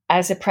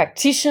 as a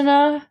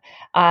practitioner,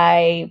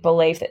 I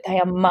believe that they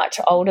are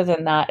much older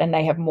than that, and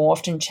they have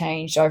morphed and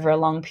changed over a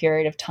long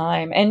period of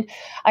time. And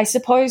I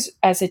suppose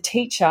as a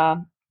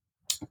teacher,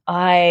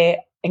 I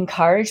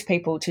encourage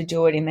people to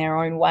do it in their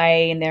own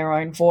way, in their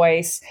own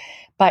voice,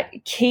 but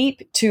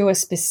keep to a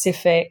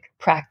specific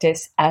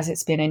practice as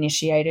it's been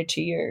initiated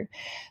to you.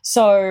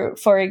 So,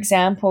 for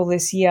example,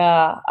 this year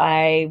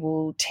I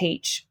will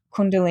teach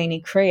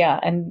Kundalini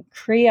Kriya, and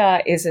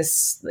Kriya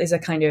is a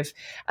kind of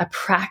a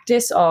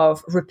practice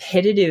of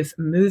repetitive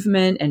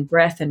movement and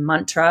breath and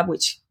mantra,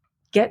 which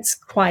gets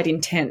quite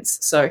intense.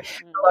 So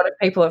a lot of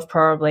people have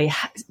probably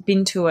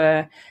been to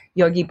a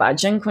Yogi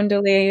Bhajan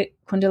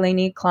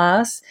Kundalini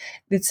class.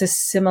 It's a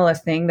similar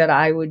thing that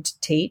I would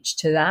teach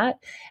to that.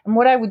 And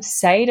what I would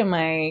say to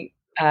my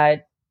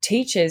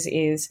teachers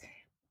is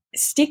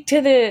stick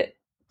to the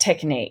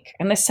technique.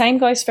 And the same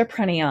goes for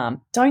pranayama.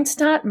 Don't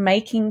start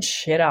making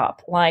shit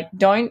up. Like,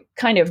 don't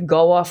kind of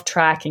go off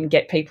track and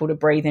get people to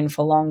breathe in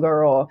for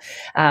longer or,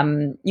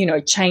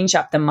 change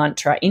up the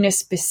mantra in a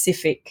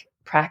specific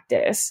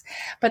practice.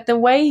 But the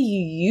way you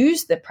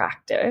use the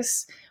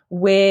practice,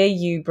 where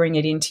you bring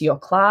it into your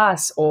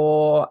class,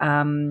 or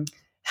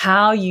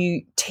how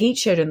you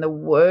teach it and the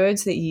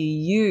words that you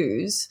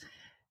use,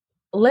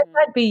 let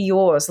that be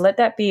yours. Let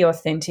that be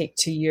authentic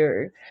to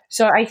you.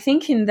 So I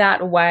think in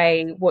that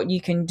way, what you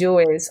can do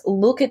is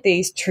look at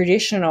these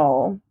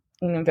traditional,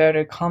 in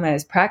inverted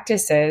commas,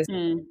 practices,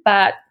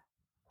 but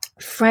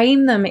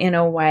frame them in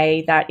a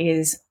way that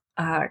is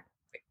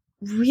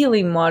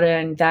really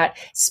modern, that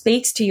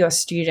speaks to your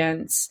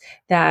students,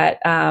 that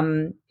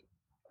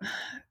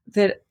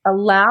that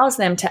allows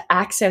them to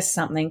access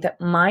something that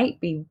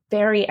might be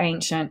very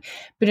ancient,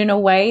 but in a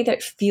way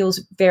that feels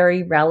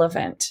very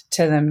relevant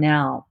to them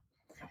now.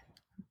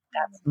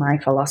 That's my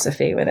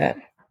philosophy with it.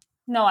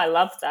 No, I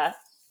love that.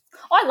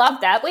 I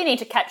love that. We need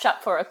to catch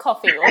up for a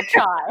coffee or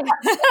chai.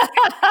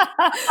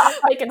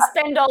 We can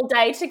spend all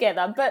day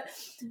together. But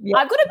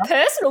I've got a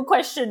personal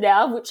question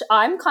now, which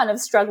I'm kind of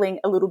struggling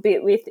a little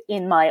bit with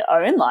in my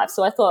own life.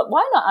 So I thought,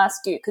 why not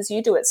ask you, because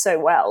you do it so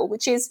well,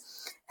 which is,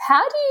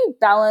 how do you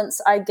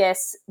balance, I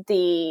guess,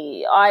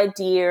 the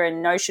idea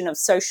and notion of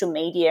social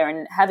media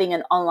and having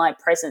an online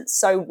presence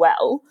so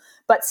well,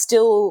 but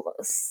still,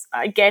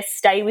 I guess,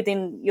 stay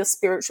within your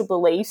spiritual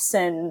beliefs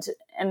and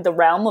the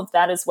realm of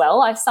that as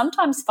well? I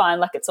sometimes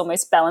find like it's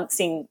almost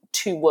balancing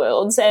two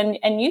worlds, and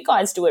you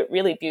guys do it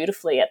really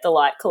beautifully at the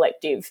Light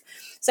Collective.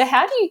 So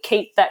how do you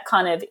keep that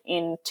kind of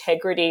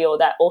integrity or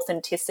that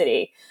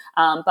authenticity,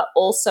 but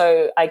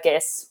also, I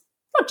guess,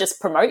 not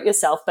just promote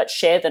yourself, but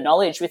share the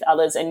knowledge with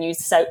others and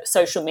use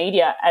social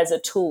media as a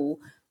tool,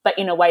 but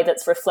in a way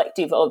that's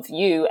reflective of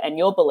you and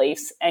your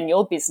beliefs and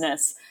your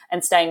business,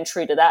 and staying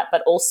true to that,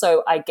 but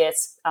also, I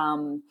guess,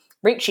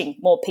 reaching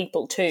more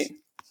people too?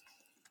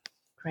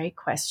 Great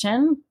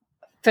question.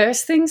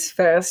 First things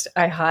first,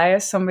 I hire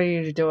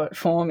somebody to do it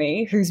for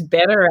me who's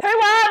better at it. Who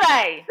are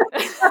they?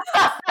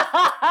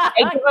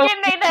 Give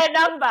me their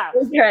number.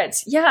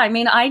 Yeah, I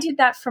mean, I did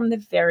that from the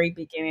very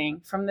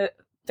beginning, from the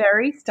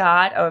very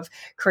start of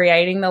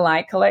creating the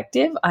Light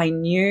Collective. I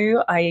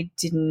knew I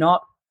did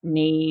not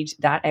need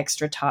that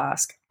extra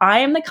task. I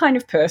am the kind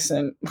of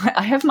person,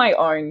 I have my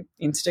own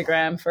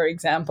Instagram, for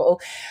example.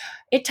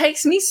 It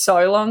takes me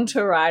so long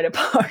to write a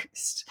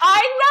post.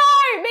 I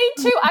know, me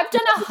too. I've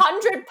done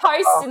 100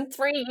 posts in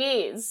 3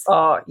 years.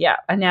 Oh, yeah,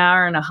 an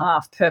hour and a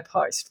half per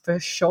post for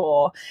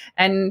sure.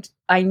 And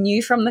I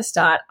knew from the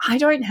start, I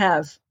don't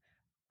have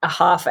a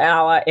half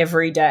hour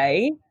every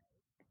day,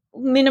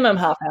 minimum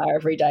half hour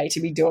every day,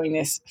 to be doing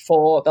this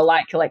for the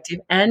Light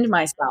Collective and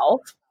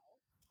myself.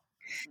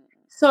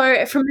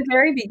 So from the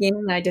very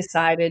beginning, I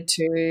decided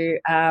to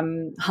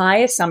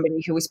hire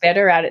somebody who was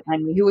better at it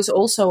than me, who was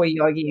also a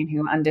yogi and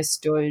who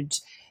understood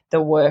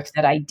the work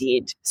that I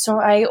did. So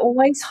I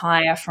always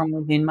hire from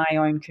within my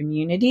own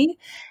community,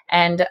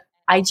 and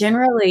I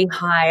generally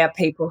hire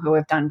people who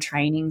have done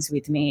trainings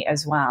with me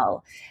as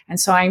well. And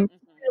so I'm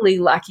really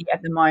lucky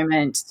at the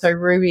moment. So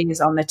Ruby is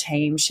on the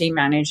team. She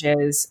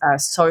manages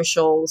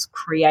socials,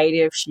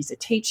 creative. She's a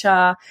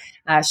teacher.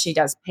 She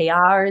does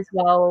PR as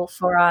well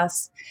for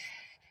us.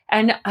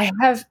 And I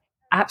have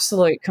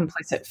absolute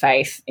complicit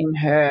faith in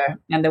her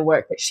and the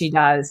work that she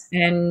does.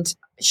 And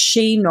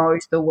she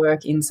knows the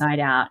work inside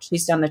out.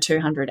 She's done the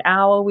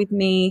 200-hour with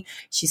me.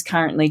 She's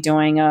currently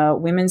doing a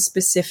women's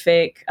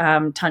specific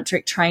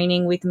tantric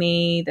training with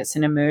me. That's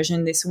an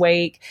immersion this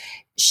week.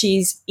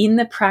 She's in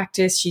the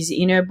practice. She's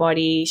in her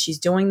body. She's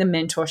doing the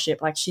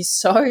mentorship. Like, she's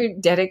so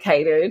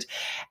dedicated,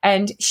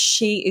 and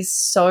she is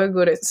so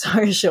good at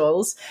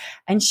socials,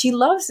 and she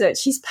loves it.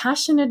 She's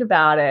passionate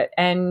about it.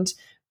 And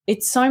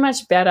it's so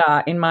much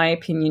better, in my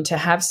opinion, to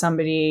have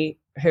somebody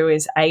who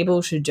is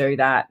able to do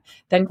that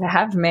than to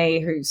have me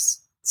who's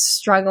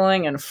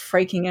struggling and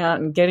freaking out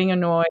and getting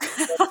annoyed.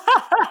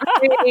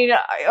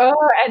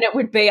 And it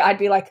would be, I'd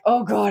be like,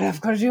 oh God,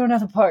 I've got to do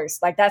another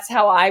post. Like, that's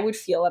how I would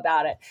feel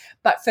about it.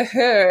 But for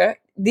her,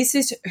 this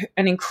is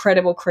an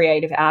incredible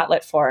creative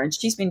outlet for her, and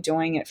she's been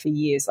doing it for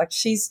years. Like,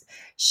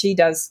 she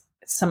does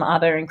some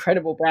other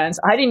incredible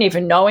brands. I didn't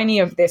even know any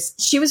of this.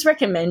 She was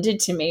recommended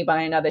to me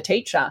by another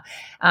teacher.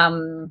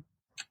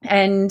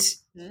 And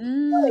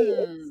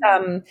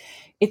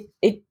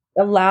it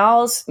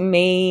allows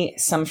me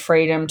some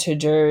freedom to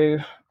do.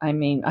 I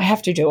mean, I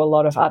have to do a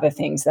lot of other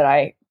things that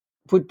I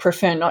would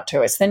prefer not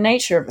to. It's the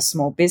nature of a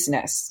small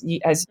business.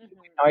 As you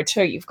know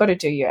too, you've got to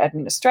do your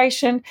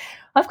administration.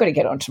 I've got to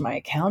get onto my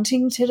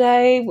accounting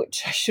today,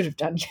 which I should have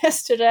done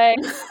yesterday.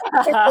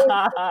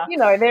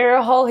 There are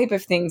a whole heap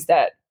of things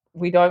that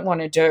we don't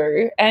want to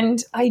do.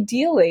 And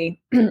ideally,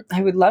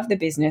 I would love the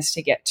business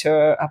to get to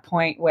a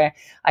point where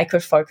I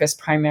could focus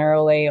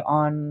primarily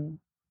on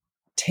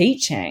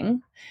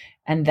teaching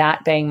and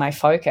that being my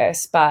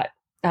focus. But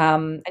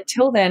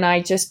until then,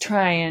 I just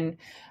try and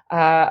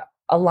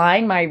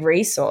align my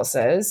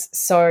resources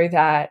so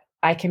that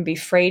I can be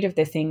freed of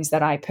the things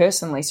that I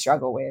personally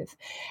struggle with.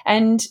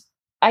 And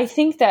I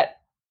think that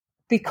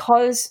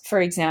because,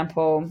 for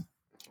example,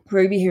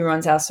 Ruby, who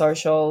runs our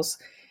socials,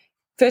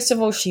 first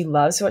of all, she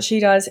loves what she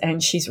does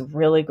and she's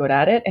really good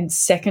at it. And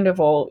second of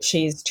all,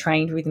 she's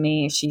trained with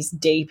me. She's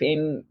deep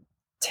in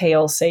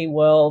TLC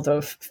world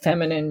of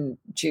feminine,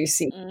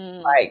 juicy,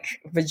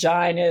 like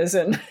vaginas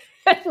and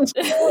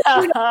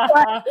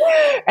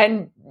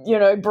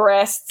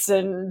breasts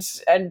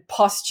and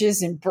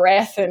postures and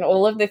breath and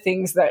all of the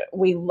things that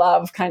we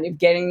love kind of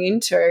getting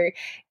into.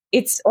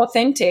 It's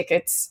authentic.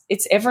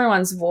 It's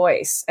everyone's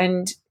voice.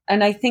 And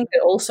I think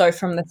that also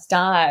from the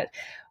start,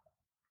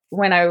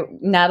 when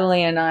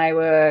Natalie and I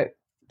were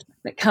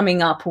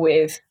coming up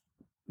with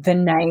the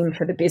name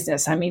for the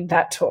business, I mean,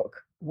 that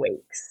took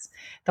weeks,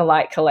 the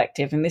Light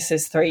Collective, and this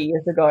is 3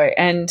 years ago.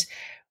 And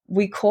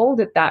we called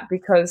it that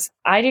because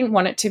I didn't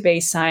want it to be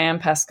Sian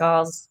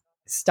Pascale's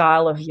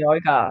style of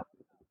yoga.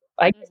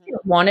 I just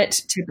didn't want it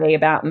to be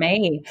about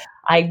me.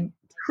 I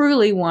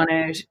truly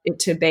wanted it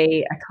to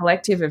be a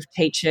collective of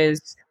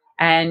teachers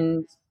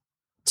and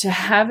to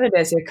have it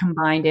as a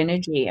combined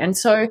energy. And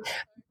so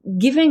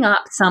giving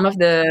up some of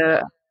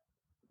the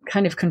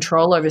kind of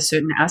control over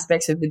certain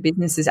aspects of the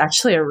business is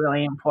actually a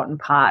really important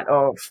part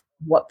of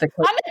what the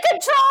I'm a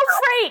control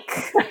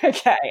freak.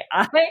 Okay.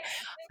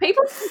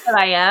 People think that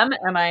I am,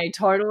 and I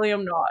totally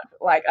am not.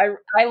 Like,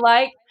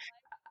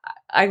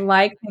 I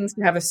like things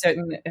to have a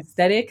certain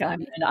aesthetic.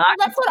 I'm an artist.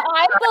 That's what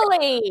I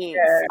believe.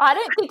 Yeah. I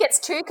don't think it's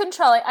too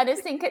controlling. I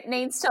just think it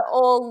needs to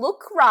all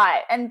look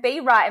right and be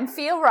right and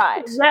feel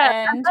right.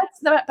 Yeah, and that's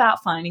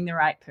about finding the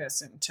right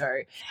person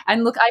too.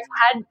 And look, I've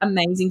had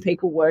amazing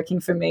people working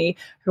for me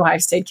who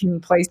I've said, can you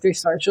please do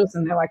socials?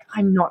 And they're like,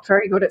 I'm not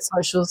very good at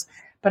socials,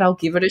 but I'll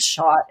give it a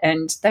shot.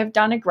 And they've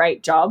done a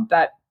great job,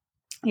 but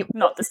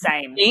not the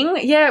same thing.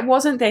 Yeah, it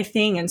wasn't their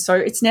thing. And so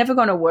it's never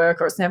going to work,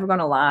 or it's never going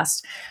to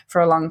last for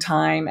a long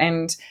time.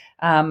 And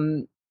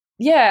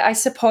I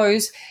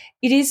suppose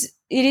it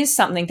is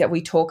something that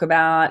we talk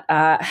about.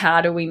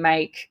 How do we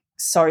make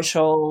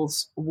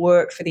socials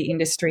work for the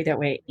industry that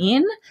we're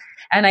in?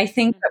 And I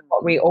think that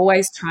what we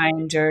always try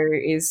and do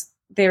is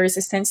there is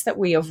a sense that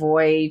we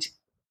avoid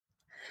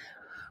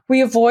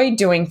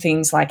doing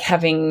things like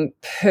having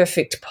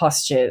perfect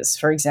postures,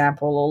 for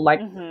example, or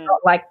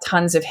like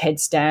tons of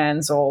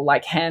headstands or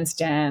like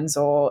handstands,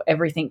 or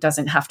everything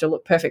doesn't have to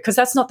look perfect, because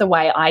that's not the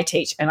way I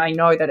teach. And I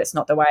know that it's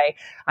not the way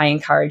I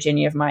encourage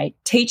any of my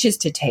teachers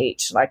to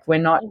teach. Like, we're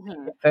not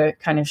for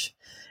kind of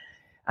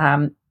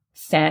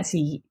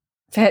fancy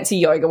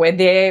yoga. We're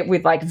there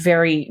with like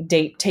very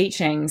deep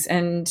teachings.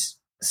 And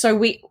so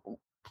we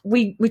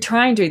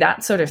try and do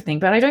that sort of thing,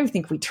 but I don't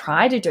think we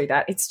try to do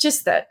that. It's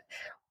just that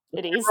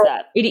It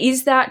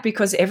is that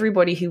because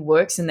everybody who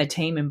works in the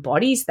team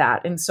embodies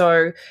that. And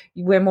so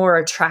we're more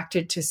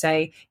attracted to,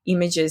 say,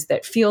 images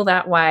that feel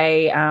that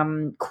way,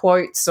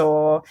 quotes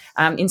or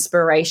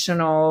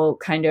inspirational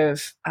kind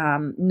of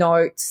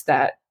notes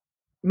that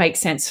make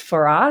sense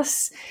for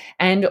us.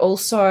 And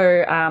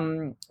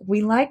also,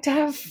 we like to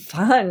have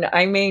fun.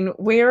 I mean,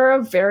 we're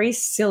a very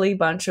silly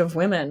bunch of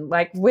women.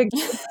 Like, we're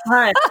good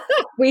fun.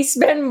 We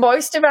spend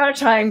most of our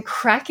time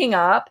cracking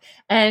up,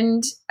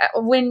 and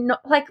we're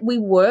not like, we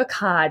work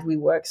hard. We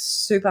work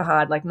super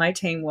hard. Like, my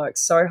team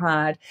works so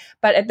hard,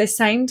 but at the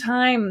same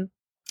time,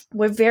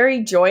 we're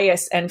very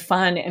joyous and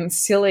fun and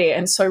silly.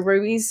 And so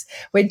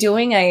we're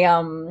doing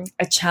a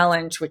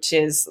challenge, which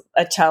is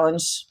a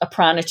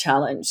prana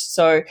challenge.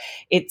 So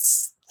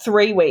it's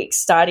 3 weeks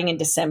starting in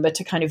December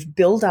to kind of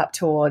build up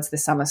towards the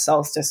summer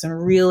solstice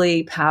and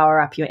really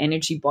power up your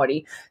energy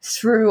body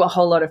through a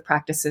whole lot of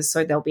practices.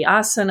 So there'll be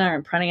asana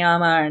and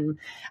pranayama and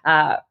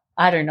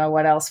I don't know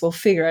what else. We'll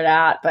figure it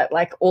out. But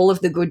like all of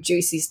the good,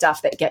 juicy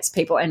stuff that gets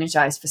people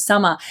energized for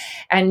summer.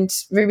 And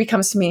Ruby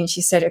comes to me and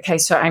she said, okay,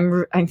 so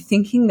I'm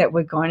thinking that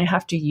we're going to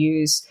have to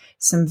use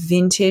some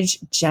vintage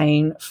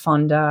Jane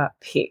Fonda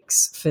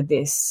pics for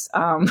this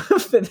prana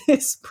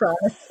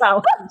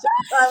challenge.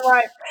 I'm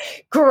like,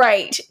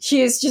 great.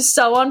 She is just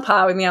so on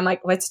par with me. I'm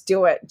like, let's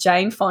do it.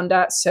 Jane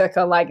Fonda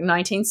circa like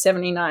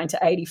 1979 to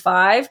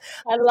 85.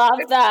 I love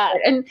that.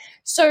 And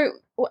so,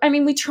 I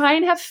mean, we try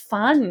and have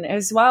fun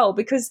as well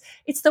because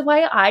it's the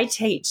way I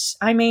teach.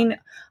 I mean,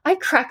 I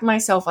crack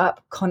myself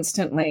up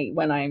constantly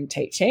when I'm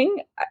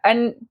teaching,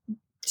 and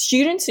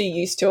students are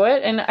used to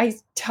it, and I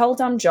tell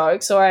dumb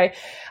jokes or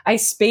I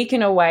speak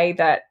in a way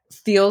that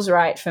feels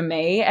right for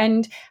me,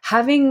 and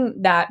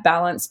having that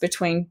balance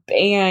between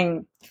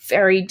being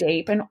very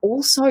deep and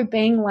also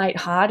being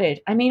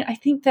lighthearted. I mean, I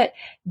think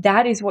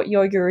that is what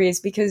yoga is,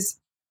 because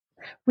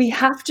we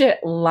have to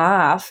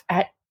laugh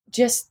at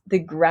just the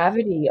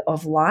gravity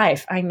of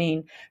life. I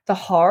mean, the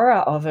horror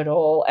of it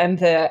all, and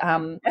the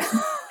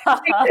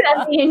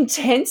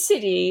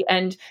intensity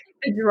and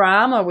the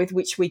drama with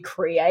which we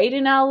create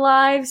in our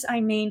lives.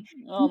 I mean,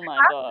 oh you my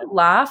have God. to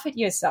laugh at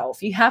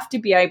yourself. You have to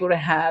be able to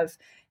have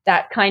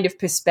that kind of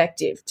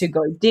perspective to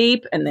go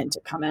deep and then to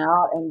come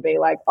out and be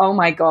like, oh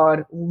my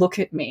God, look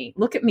at me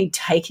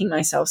taking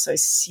myself so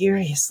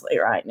seriously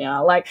right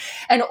now. Like,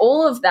 and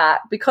all of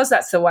that, because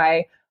that's the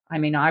way, I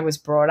mean, I was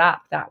brought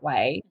up that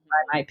way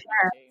by my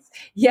parents.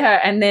 Yeah,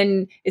 and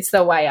then it's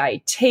the way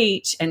I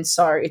teach, and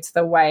so it's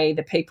the way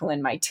the people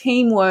in my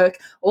team work.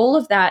 All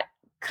of that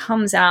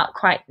comes out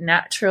quite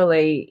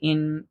naturally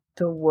in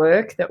the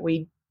work that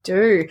we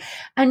do.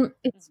 And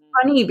it's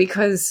funny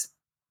because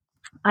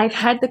I've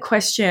had the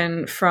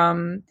question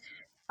from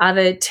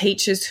other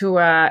teachers who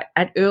are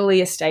at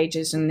earlier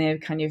stages in their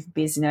kind of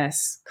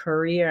business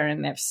career,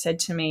 and they've said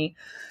to me,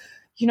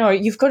 you know,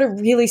 you've got a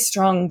really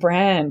strong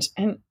brand.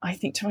 And I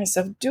think to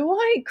myself, do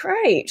I?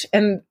 Great.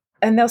 And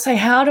they'll say,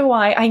 how do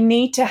I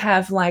need to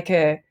have like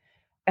a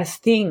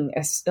thing,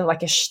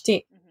 like a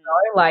shtick, you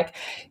know, like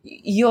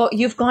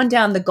you've gone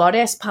down the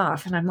goddess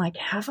path. And I'm like,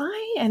 have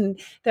I? And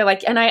they're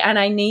like, and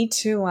I need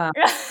to, I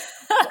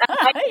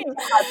need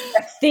to have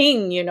a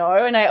thing, you know,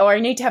 or I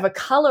need to have a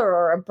color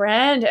or a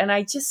brand. And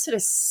I just sort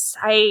of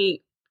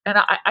say, and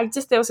I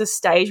just, there was a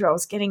stage where I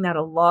was getting that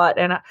a lot.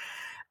 And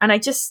I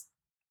just,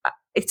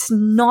 it's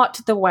not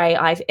the way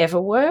I've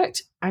ever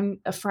worked, I'm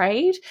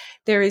afraid.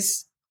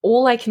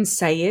 All I can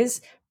say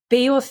is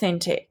be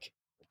authentic.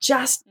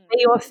 Just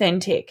be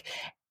authentic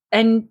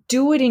and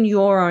do it in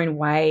your own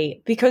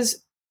way,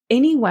 because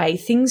anyway,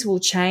 things will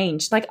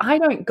change. Like, I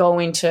don't go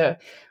into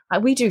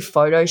we do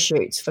photo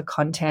shoots for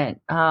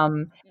content.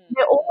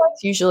 They're always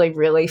usually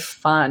really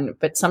fun,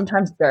 but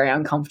sometimes very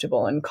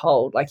uncomfortable and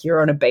cold. Like,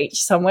 you're on a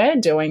beach somewhere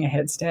doing a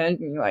headstand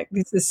and you're like,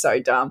 this is so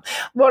dumb.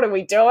 What are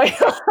we doing?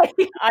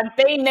 I've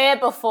been there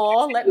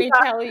before, let me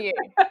tell you.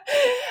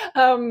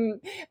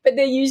 But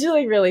they're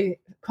usually really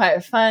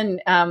quite fun.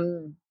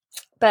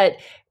 But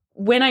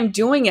when I'm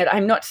doing it,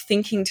 I'm not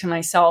thinking to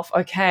myself,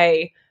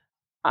 okay,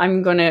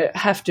 I'm going to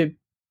have to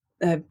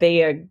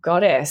be a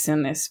goddess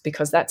in this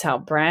because that's our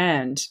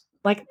brand.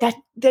 Like,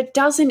 that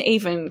doesn't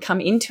even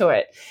come into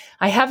it.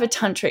 I have a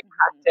tantric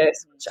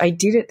practice, which I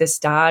did at the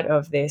start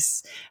of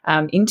this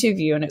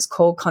interview, and it's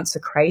called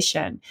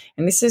consecration.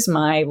 And this is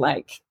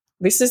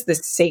the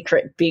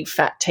secret big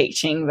fat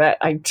teaching that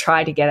I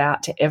try to get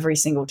out to every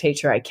single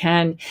teacher I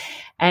can.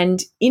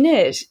 And in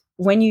it,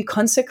 when you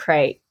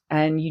consecrate,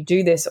 and you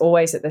do this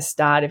always at the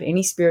start of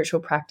any spiritual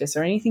practice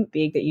or anything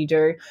big that you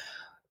do,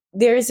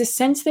 there is a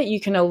sense that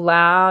you can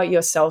allow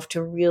yourself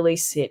to really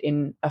sit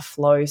in a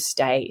flow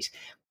state.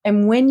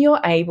 And when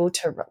you're able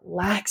to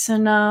relax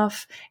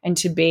enough and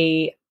to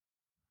be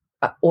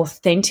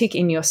authentic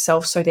in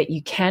yourself so that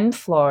you can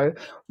flow,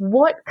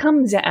 what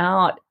comes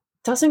out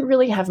doesn't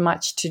really have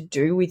much to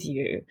do with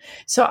you.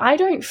 So I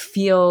don't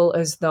feel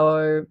as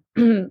though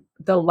the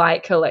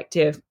Light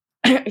Collective,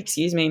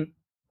 excuse me,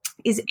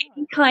 is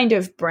any kind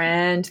of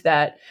brand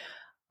that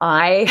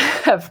I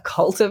have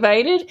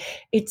cultivated.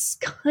 It's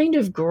kind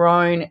of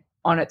grown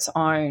on its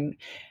own.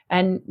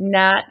 And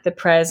Nat, the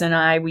Prez, and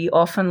I, we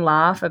often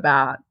laugh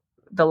about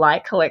the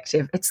Light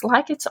Collective, it's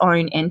like its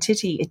own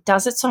entity. It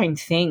does its own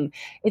thing.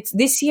 It's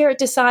this year it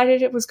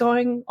decided it was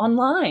going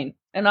online.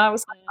 And I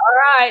was like,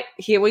 all right,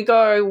 here we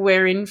go.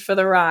 We're in for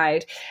the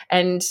ride.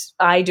 And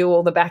I do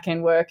all the back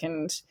end work.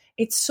 And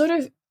it's sort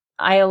of,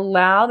 I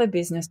allow the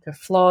business to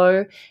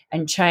flow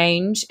and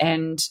change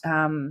and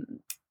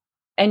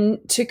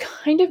to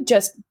kind of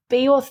just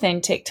be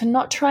authentic, to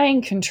not try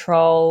and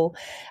control.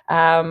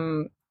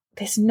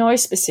 There's no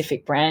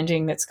specific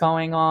branding that's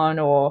going on,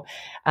 or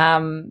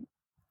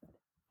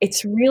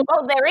it's real.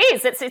 Well, there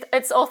is.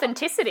 It's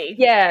authenticity.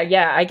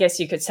 Yeah. I guess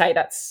you could say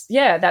that's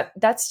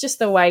just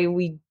the way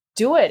we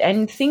do it,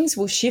 and things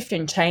will shift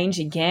and change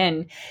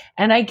again.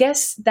 And I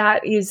guess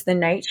that is the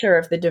nature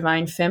of the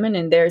divine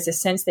feminine. There is a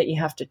sense that you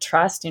have to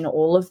trust in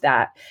all of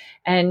that.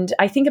 And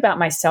I think about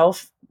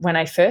myself when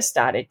I first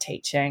started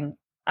teaching.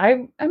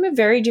 I'm a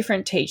very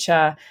different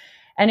teacher,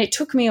 and it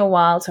took me a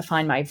while to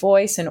find my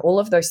voice and all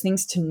of those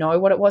things, to know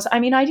what it was.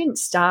 I mean, I didn't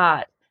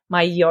start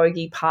my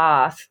yogi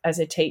path as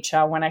a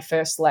teacher when I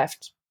first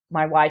left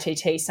my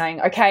YTT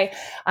saying, okay,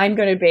 I'm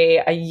going to be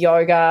a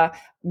yoga,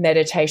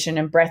 meditation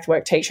and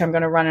breathwork teacher. I'm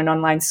going to run an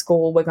online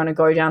school. We're going to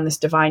go down this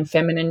divine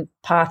feminine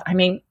path. I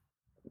mean,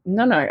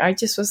 no. I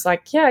just was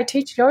like, yeah, I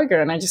teach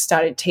yoga, and I just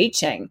started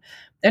teaching.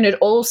 And it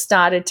all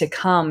started to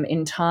come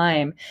in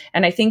time.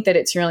 And I think that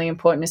it's really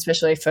important,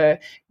 especially for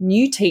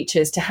new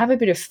teachers, to have a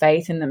bit of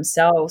faith in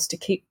themselves, to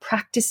keep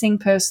practicing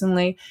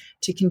personally,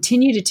 to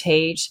continue to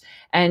teach,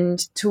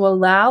 and to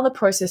allow the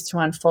process to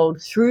unfold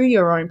through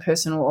your own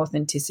personal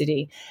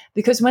authenticity.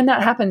 Because when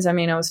that happens, I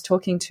mean, I was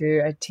talking to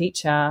a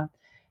teacher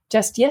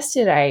just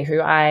yesterday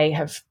who I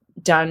have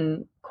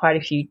done quite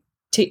a few,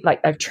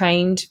 I've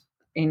trained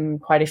in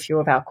quite a few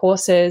of our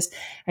courses.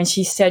 And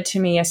she said to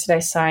me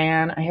yesterday,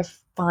 Sian, I have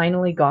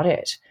finally got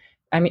it.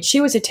 I mean,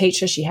 she was a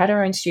teacher. She had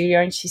her own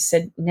studio, and she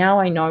said, now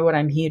I know what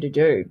I'm here to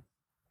do.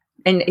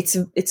 And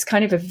it's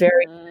kind of a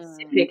very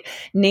specific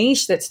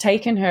niche that's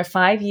taken her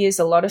 5 years,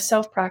 a lot of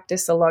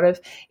self-practice, a lot of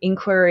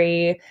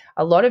inquiry,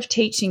 a lot of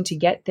teaching to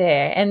get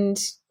there. And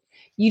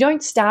you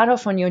don't start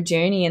off on your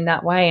journey in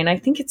that way. And I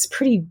think it's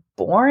pretty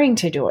boring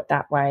to do it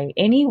that way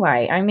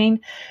anyway. I mean,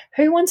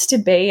 who wants to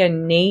be a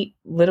neat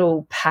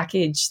little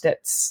package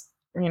that's,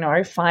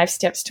 5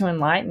 steps to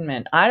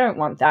enlightenment? I don't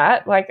want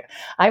that. Like,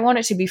 I want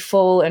it to be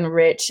full and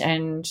rich,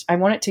 and I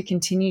want it to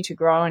continue to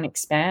grow and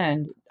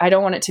expand. I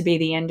don't want it to be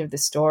the end of the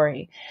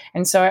story.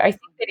 And so I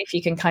think that if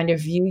you can kind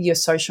of view your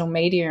social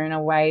media in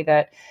a way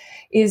that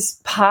is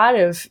part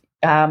of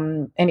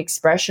an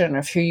expression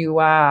of who you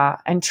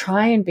are, and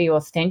try and be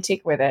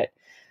authentic with it,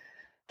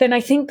 then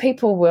I think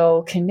people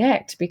will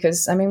connect.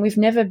 Because, I mean, we've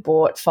never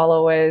bought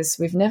followers.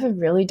 We've never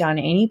really done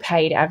any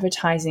paid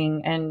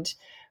advertising, and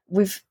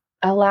we've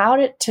allowed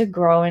it to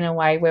grow in a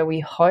way where we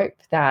hope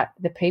that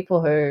the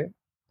people who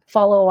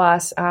follow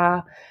us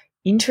are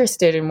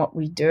interested in what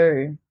we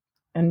do.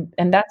 And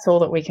that's all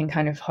that we can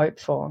kind of hope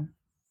for.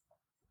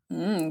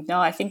 No,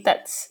 I think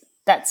that's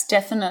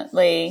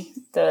definitely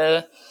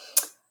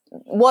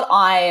what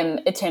I am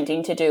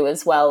attempting to do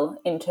as well,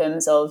 in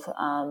terms of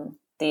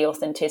the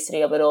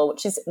authenticity of it all,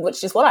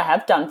 which is what I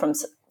have done from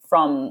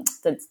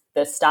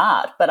the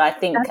start. But I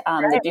think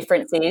the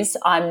difference is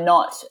I'm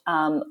not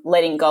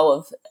letting go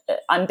of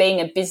I'm being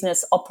a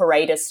business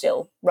operator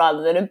still,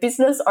 rather than a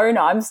business owner.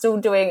 I'm still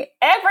doing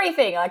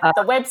everything, like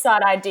the website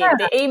I did,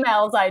 the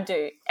emails I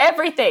do,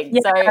 everything.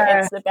 So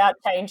it's about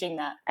changing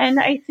that. And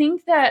I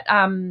think that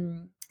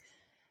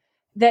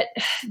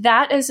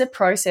that is a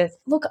process.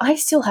 Look, I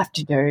still have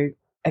to do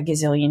a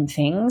gazillion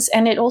things,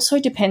 and it also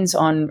depends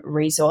on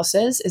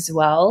resources as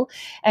well.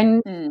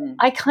 And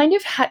I kind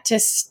of had to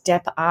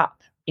step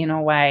up in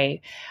a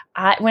way.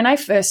 When I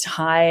first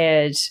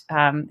hired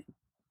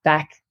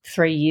back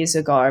 3 years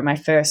ago, my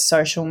first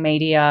social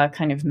media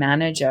kind of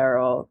manager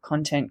or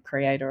content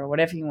creator or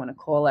whatever you want to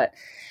call it,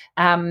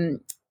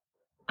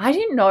 I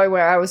didn't know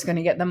where I was going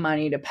to get the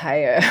money to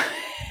pay her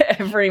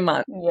every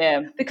month.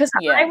 Yeah. Because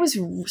I was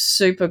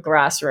super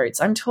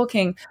grassroots. I'm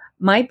talking,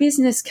 my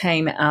business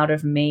came out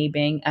of me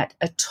being at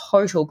a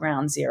total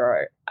ground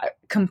zero, a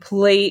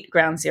complete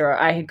ground zero.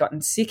 I had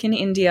gotten sick in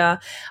India.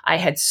 I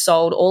had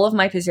sold all of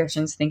my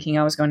possessions thinking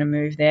I was going to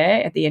move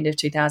there at the end of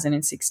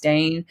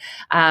 2016.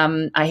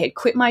 I had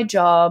quit my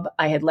job.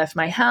 I had left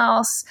my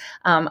house.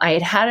 I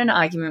had had an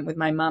argument with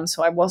my mum,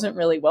 so I wasn't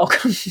really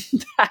welcome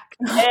back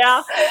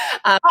there.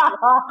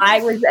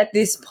 I was at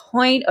this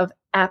point of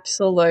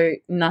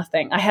absolute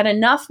nothing. I had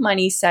enough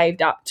money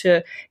saved up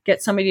to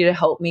get somebody to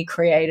help me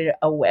create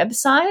a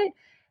website,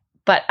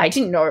 but I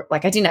didn't know, I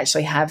didn't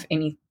actually have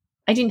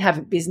I didn't have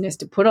a business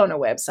to put on a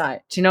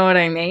website. Do you know what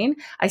I mean?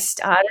 I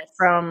started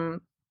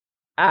from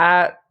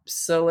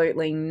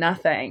absolutely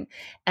nothing.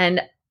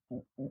 And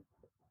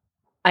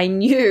I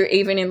knew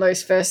even in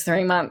those first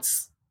 3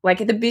 months,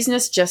 the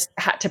business just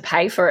had to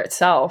pay for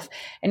itself.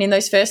 And in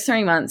those first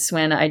 3 months,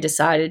 when I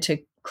decided to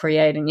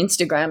create an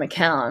Instagram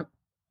account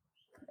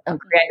and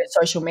create a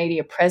social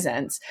media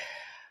presence,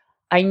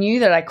 I knew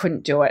that I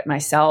couldn't do it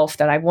myself,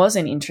 that I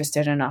wasn't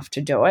interested enough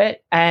to do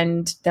it,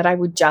 and that I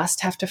would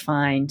just have to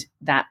find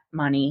that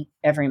money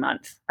every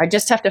month. I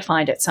just have to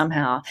find it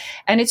somehow.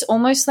 And it's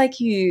almost like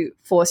you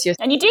force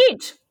yourself. And you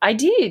did. I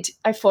did.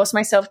 I forced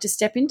myself to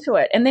step into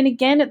it. And then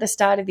again at the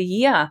start of the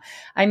year,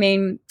 I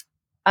mean,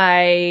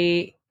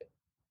 I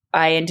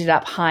ended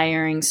up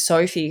hiring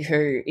Sophie,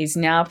 who is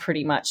now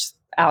pretty much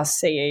our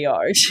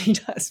CEO. She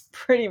does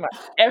pretty much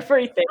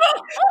everything.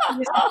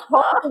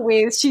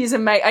 She's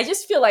amazing. I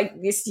just feel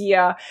like this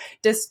year,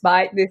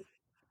 despite this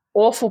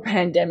awful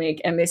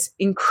pandemic and this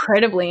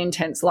incredibly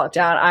intense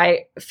lockdown,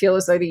 I feel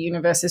as though the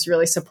universe has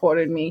really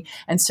supported me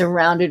and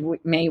surrounded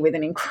me with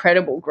an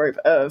incredible group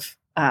of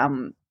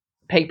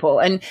people.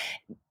 And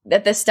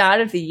at the start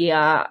of the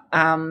year,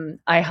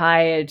 I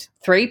hired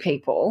 3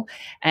 people,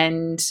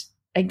 and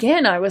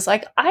again, I was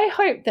like, I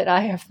hope that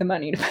I have the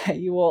money to pay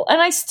you all. And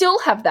I still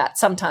have that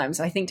sometimes.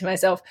 I think to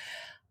myself,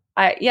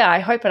 I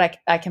hope that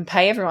I can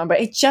pay everyone,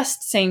 but it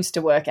just seems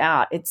to work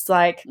out. It's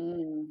like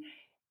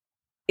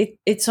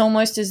it's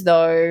almost as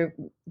though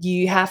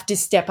you have to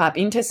step up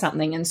into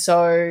something. And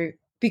so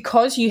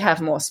because you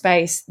have more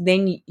space,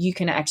 then you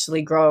can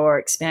actually grow or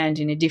expand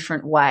in a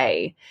different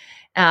way.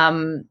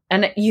 And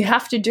you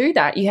have to do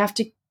that. You have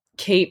to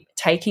keep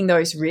taking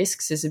those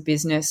risks as a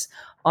business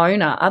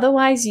owner.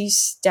 Otherwise, you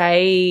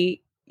stay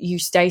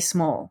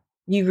small.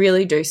 You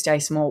really do stay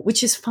small,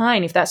 which is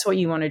fine if that's what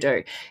you want to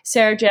do.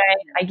 Sarah Jane,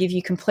 I give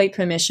you complete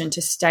permission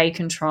to stay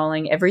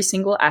controlling every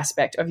single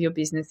aspect of your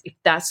business if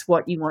that's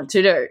what you want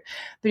to do.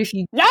 But if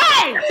you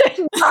if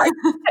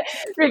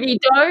you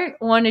don't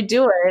want to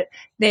do it,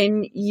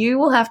 then you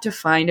will have to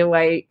find a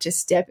way to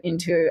step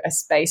into a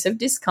space of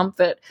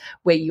discomfort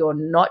where you're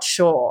not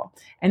sure.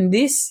 And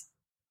this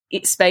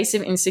space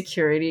of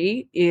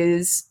insecurity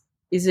is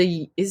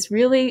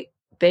really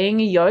being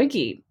a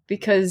yogi,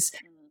 because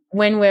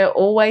when we're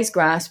always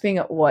grasping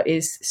at what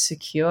is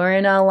secure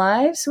in our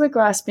lives, we're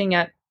grasping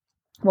at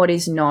what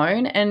is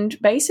known and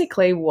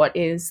basically what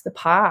is the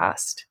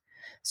past.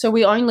 So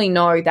we only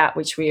know that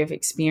which we have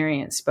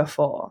experienced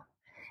before.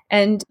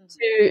 And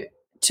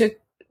to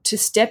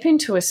step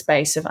into a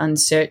space of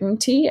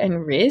uncertainty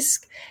and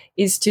risk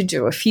is to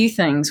do a few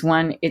things.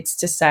 One, it's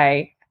to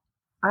say,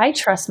 I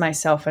trust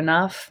myself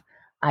enough.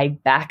 I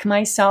back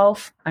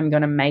myself. I'm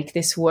going to make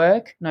this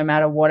work no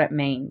matter what it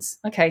means.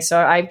 Okay, so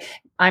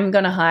I'm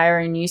going to hire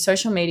a new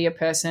social media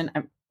person.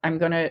 I'm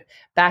going to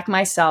back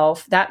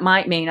myself. That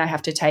might mean I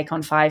have to take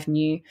on 5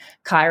 new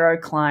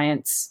chiro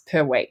clients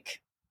per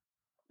week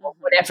or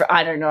whatever.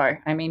 I don't know.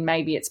 I mean,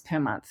 maybe it's per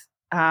month.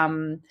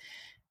 I'm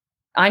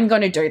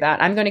going to do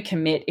that. I'm going to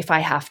commit if I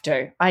have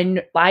to.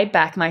 I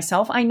back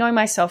myself. I know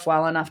myself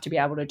well enough to be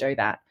able to do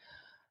that.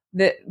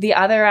 The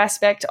other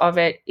aspect of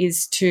it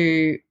is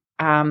to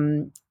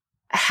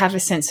have a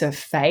sense of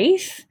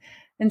faith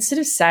and sort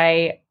of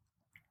say,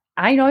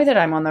 I know that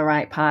I'm on the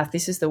right path.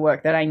 This is the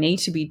work that I need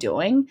to be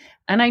doing.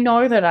 And I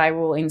know that I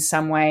will in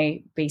some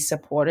way be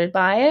supported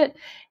by it.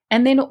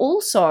 And then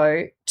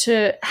also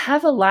to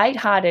have a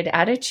lighthearted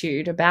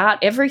attitude about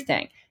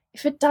everything.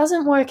 If it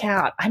doesn't work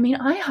out, I mean,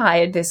 I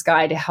hired this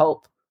guy to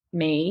help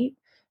me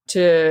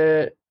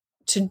to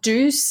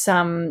do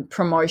some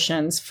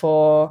promotions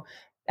for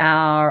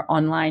our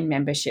online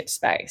membership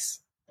space.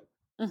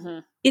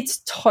 It's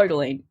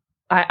totally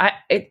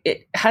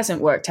it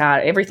hasn't worked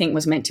out. Everything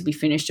was meant to be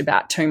finished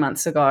about 2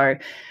 months ago.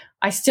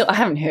 I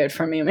haven't heard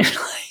from him in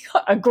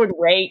like a good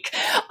week.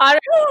 To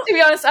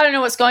be honest, I don't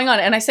know what's going on.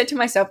 And I said to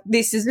myself,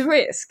 this is a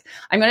risk.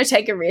 I'm going to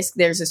take a risk.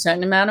 There's a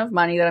certain amount of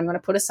money that I'm going to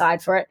put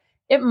aside for it.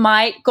 It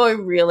might go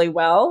really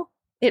well.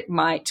 It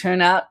might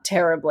turn out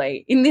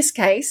terribly. In this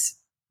case,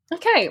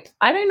 okay,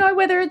 I don't know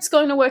whether it's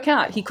going to work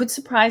out. He could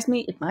surprise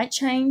me. It might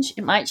change.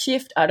 It might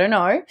shift. I don't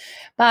know.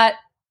 But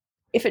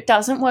if it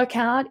doesn't work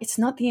out, it's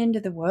not the end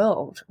of the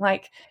world.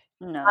 Like,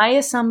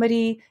 hire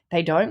somebody,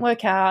 they don't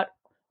work out,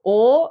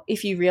 or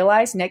if you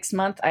realize next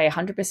month I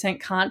 100%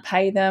 can't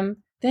pay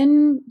them,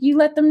 then you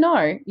let them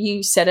know.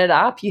 You set it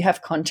up, you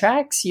have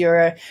contracts, you're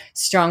a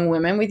strong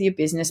woman with your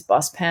business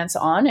boss pants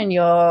on, and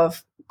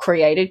you've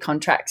created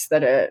contracts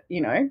that are,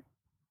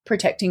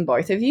 protecting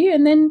both of you.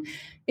 And then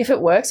if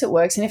it works, it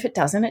works. And if it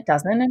doesn't, it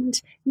doesn't. And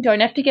you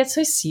don't have to get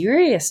so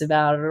serious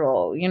about it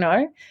all,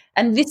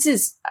 And this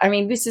is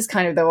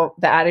kind of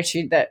the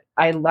attitude that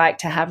I like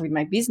to have with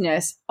my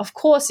business. Of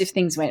course, if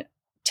things went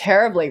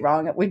terribly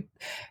wrong,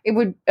 it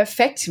would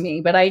affect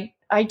me. But I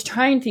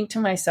try and think to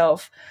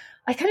myself,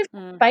 I kind of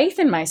have faith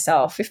in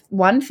myself. If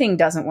one thing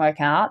doesn't work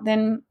out,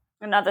 then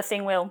another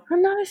thing will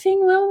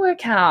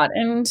work out.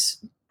 And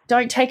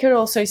don't take it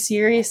all so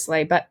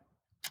seriously. But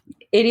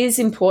it is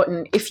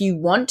important, if you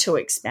want to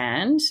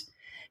expand,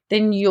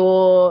 then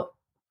your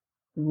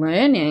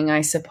learning,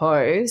 I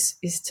suppose,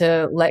 is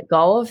to let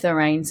go of the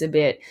reins a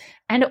bit.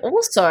 And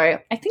also,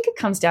 I think it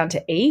comes down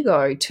to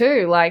ego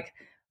too. Like,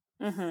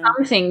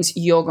 some things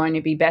you're going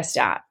to be best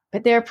at,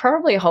 but there are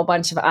probably a whole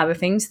bunch of other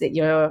things that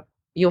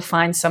you'll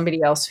find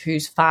somebody else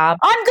who's far.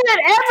 I'm good at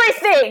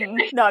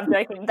everything. No, I'm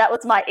joking. That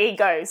was my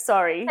ego.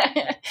 Sorry. I'm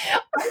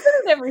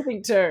good at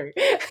everything too.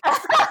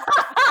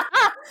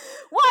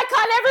 Why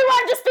can't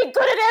everyone just be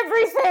good at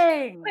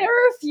everything? There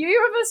are a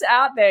few of us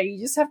out there. You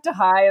just have to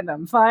hire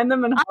them, find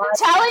them and hire I'm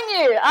telling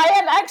you, I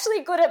am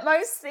actually good at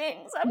most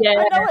things. Yeah.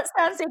 I know it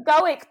sounds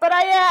egoic, but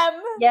I am.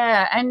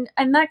 Yeah, and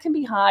that can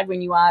be hard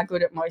when you are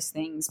good at most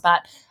things.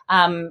 But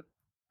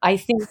I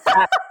think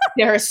that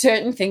there are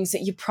certain things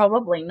that you're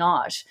probably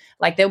not.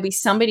 Like there'll be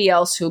somebody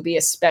else who'll be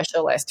a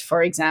specialist,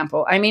 for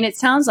example. I mean, it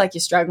sounds like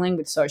you're struggling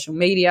with social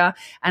media,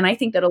 and I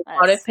think that a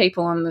lot of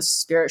people on the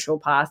spiritual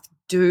path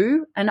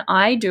do, and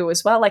I do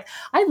as well. Like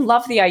I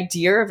love the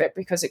idea of it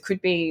because it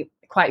could be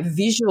quite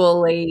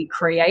visually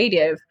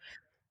creative.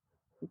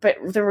 But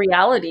the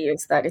reality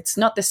is that it's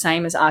not the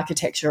same as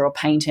architecture or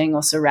painting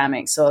or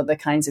ceramics or the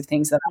kinds of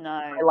things that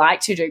I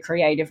like to do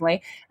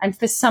creatively. And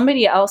for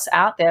somebody else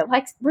out there,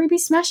 like Ruby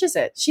smashes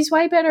it. She's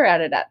way better at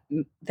it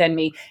than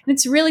me. And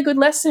it's a really good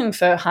lesson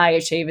for high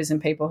achievers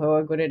and people who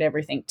are good at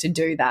everything to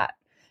do that,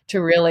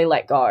 to really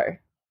let go.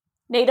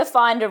 Need to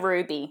find a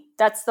Ruby.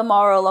 That's the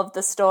moral of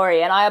the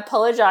story. And I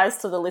apologize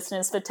to the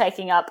listeners for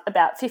taking up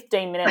about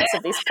 15 minutes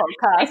of this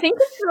podcast. I think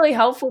it's really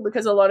helpful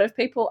because a lot of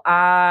people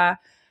are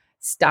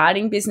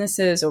starting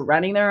businesses or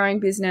running their own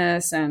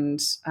business, and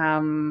it's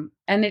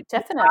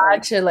definitely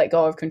hard to let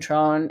go of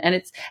control,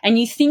 and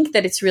you think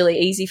that it's really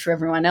easy for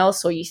everyone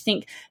else, or you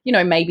think, you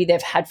know, maybe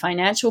they've had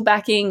financial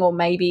backing, or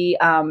maybe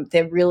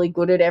they're really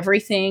good at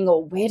everything,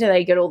 or where do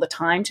they get all the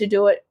time to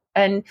do it?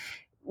 And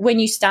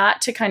when you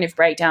start to kind of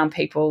break down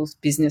people's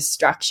business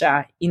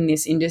structure in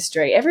this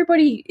industry,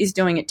 everybody is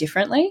doing it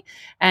differently,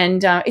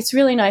 and it's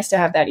really nice to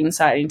have that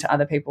insight into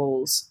other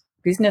people's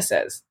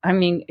businesses. I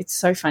mean, it's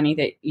so funny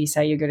that you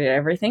say you're good at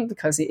everything,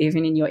 because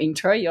even in your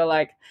intro, you're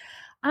like,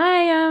 I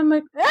am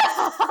a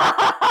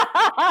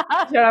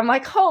I'm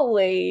like,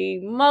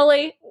 holy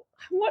moly,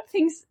 what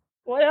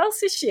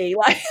else is she?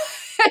 Like,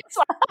 it's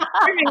like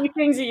so many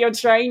things that you're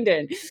trained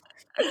in.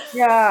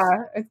 Yeah,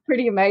 it's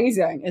pretty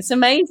amazing. It's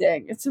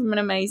amazing. It's an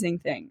amazing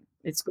thing.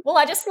 It's good. Well,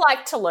 I just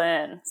like to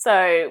learn.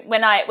 So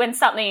when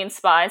something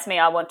inspires me,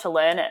 I want to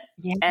learn it.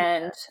 Yeah.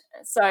 And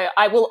so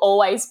I will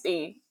always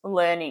be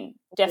learning,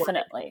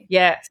 definitely.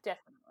 Yes.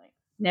 Definitely.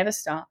 Never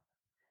stop.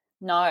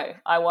 No,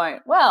 I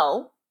won't.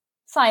 Well,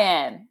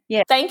 Sian,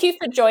 thank you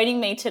for joining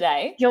me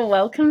today. You're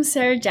welcome,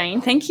 Sarah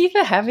Jane. Thank you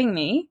for having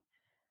me.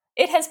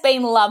 It has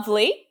been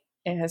lovely.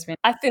 It has been.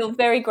 I feel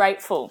very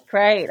grateful.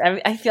 Great.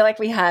 I feel like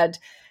we had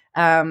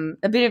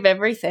a bit of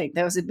everything.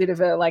 There was a bit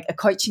of a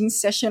coaching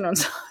session on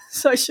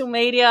social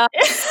media.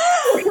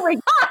 we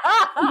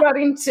got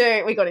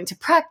into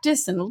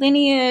practice and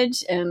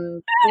lineage,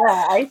 and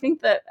I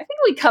think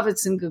we covered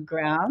some good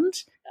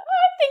ground.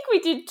 I think we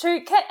did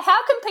too.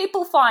 How can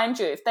people find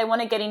you if they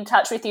want to get in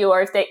touch with you,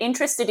 or if they're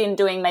interested in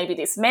doing maybe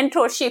this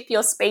mentorship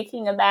you're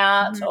speaking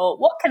about, or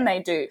what can they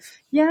do?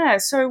 Yeah,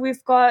 so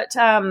we've got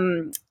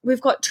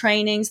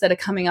trainings that are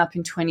coming up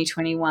in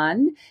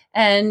 2021,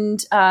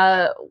 and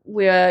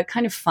we're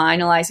kind of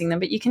finalizing them,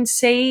 but you can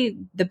see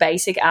the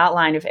basic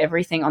outline of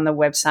everything on the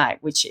website,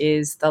 which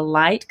is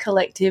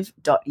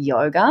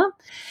thelightcollective.yoga.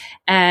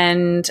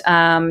 And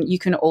you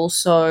can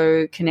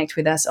also connect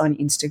with us on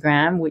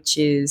Instagram, which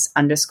is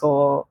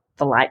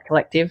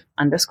 _thelightcollective_.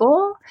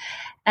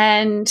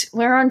 And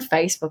we're on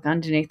Facebook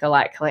underneath The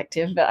Light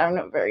Collective, but I'm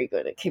not very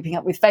good at keeping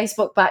up with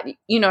Facebook. But,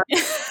 you know,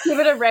 give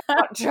it a red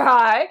hot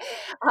try.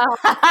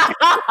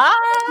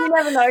 You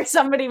never know.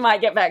 Somebody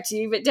might get back to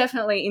you, but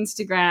definitely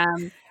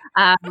Instagram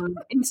and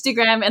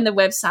the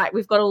website.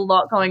 We've got a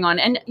lot going on.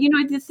 And, you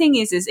know, the thing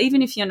is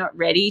even if you're not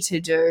ready to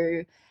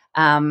do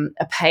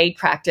a paid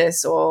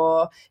practice,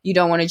 or you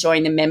don't want to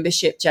join the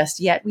membership just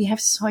yet, we have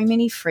so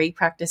many free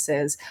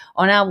practices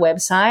on our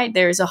website.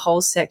 There is a whole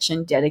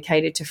section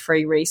dedicated to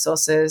free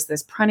resources.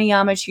 There's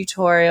pranayama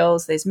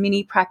tutorials, there's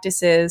mini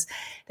practices,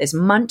 there's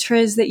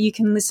mantras that you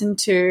can listen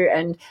to.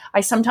 And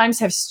I sometimes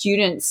have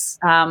students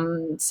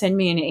send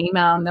me an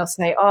email and they'll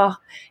say, oh,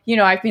 you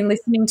know, I've been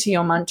listening to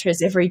your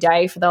mantras every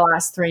day for the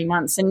last 3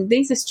 months. And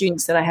these are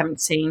students that I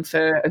haven't seen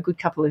for a good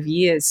couple of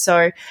years.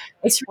 So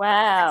it's really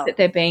nice that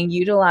they're being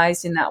utilized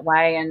in that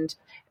way. And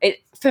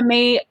for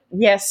me,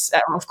 yes,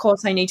 of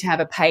course, I need to have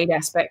a paid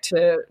aspect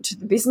to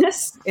the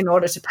business in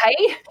order to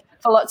pay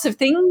for lots of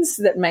things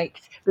that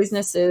make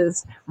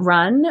businesses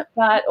run.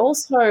 But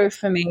also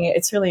for me,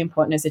 it's really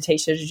important as a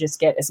teacher to just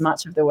get as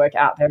much of the work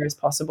out there as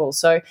possible.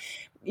 So,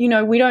 you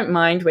know, we don't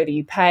mind whether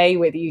you pay,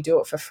 whether you do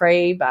it for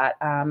free, but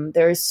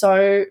there are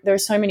so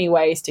many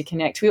ways to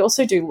connect. We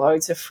also do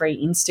loads of free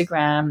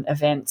Instagram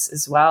events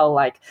as well.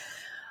 Like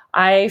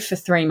for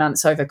 3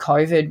 months over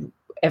COVID,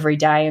 every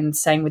day, and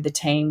same with the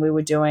team, we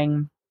were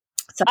doing.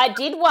 I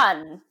did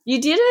one.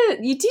 You did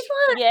it? You did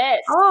one?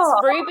 Yes.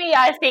 Oh. Ruby,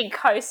 I think,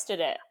 hosted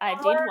it. I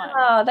did one.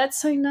 Oh,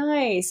 that's so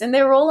nice. And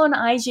they're all on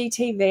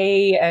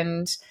IGTV,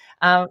 and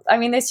I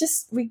mean,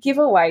 we give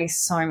away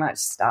so much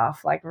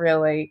stuff, like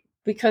really,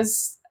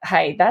 because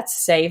hey, that's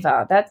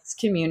Savor, that's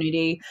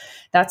community,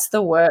 that's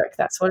the work,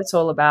 that's what it's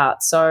all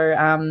about. So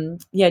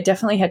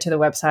definitely head to the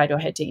website or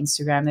head to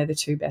Instagram. They're the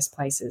two best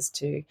places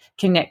to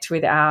connect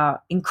with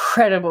our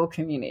incredible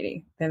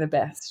community. They're the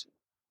best.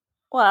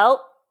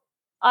 Well,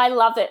 I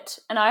love it,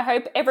 and I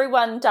hope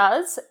everyone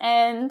does.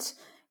 And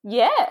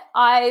yeah,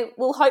 I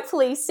will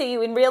hopefully see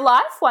you in real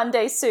life one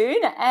day soon,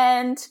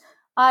 and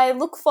I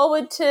look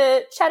forward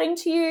to chatting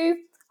to you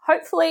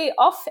hopefully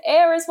off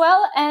air as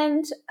well,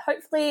 and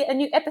hopefully a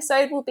new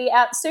episode will be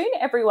out soon,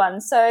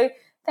 everyone. So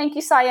thank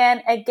you,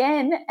 Sian,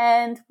 again,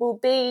 and we'll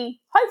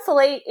be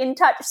hopefully in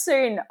touch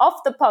soon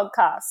off the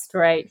podcast.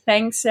 Great.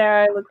 Thanks,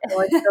 Sarah. I look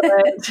forward to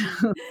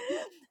it.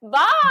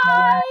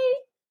 Bye.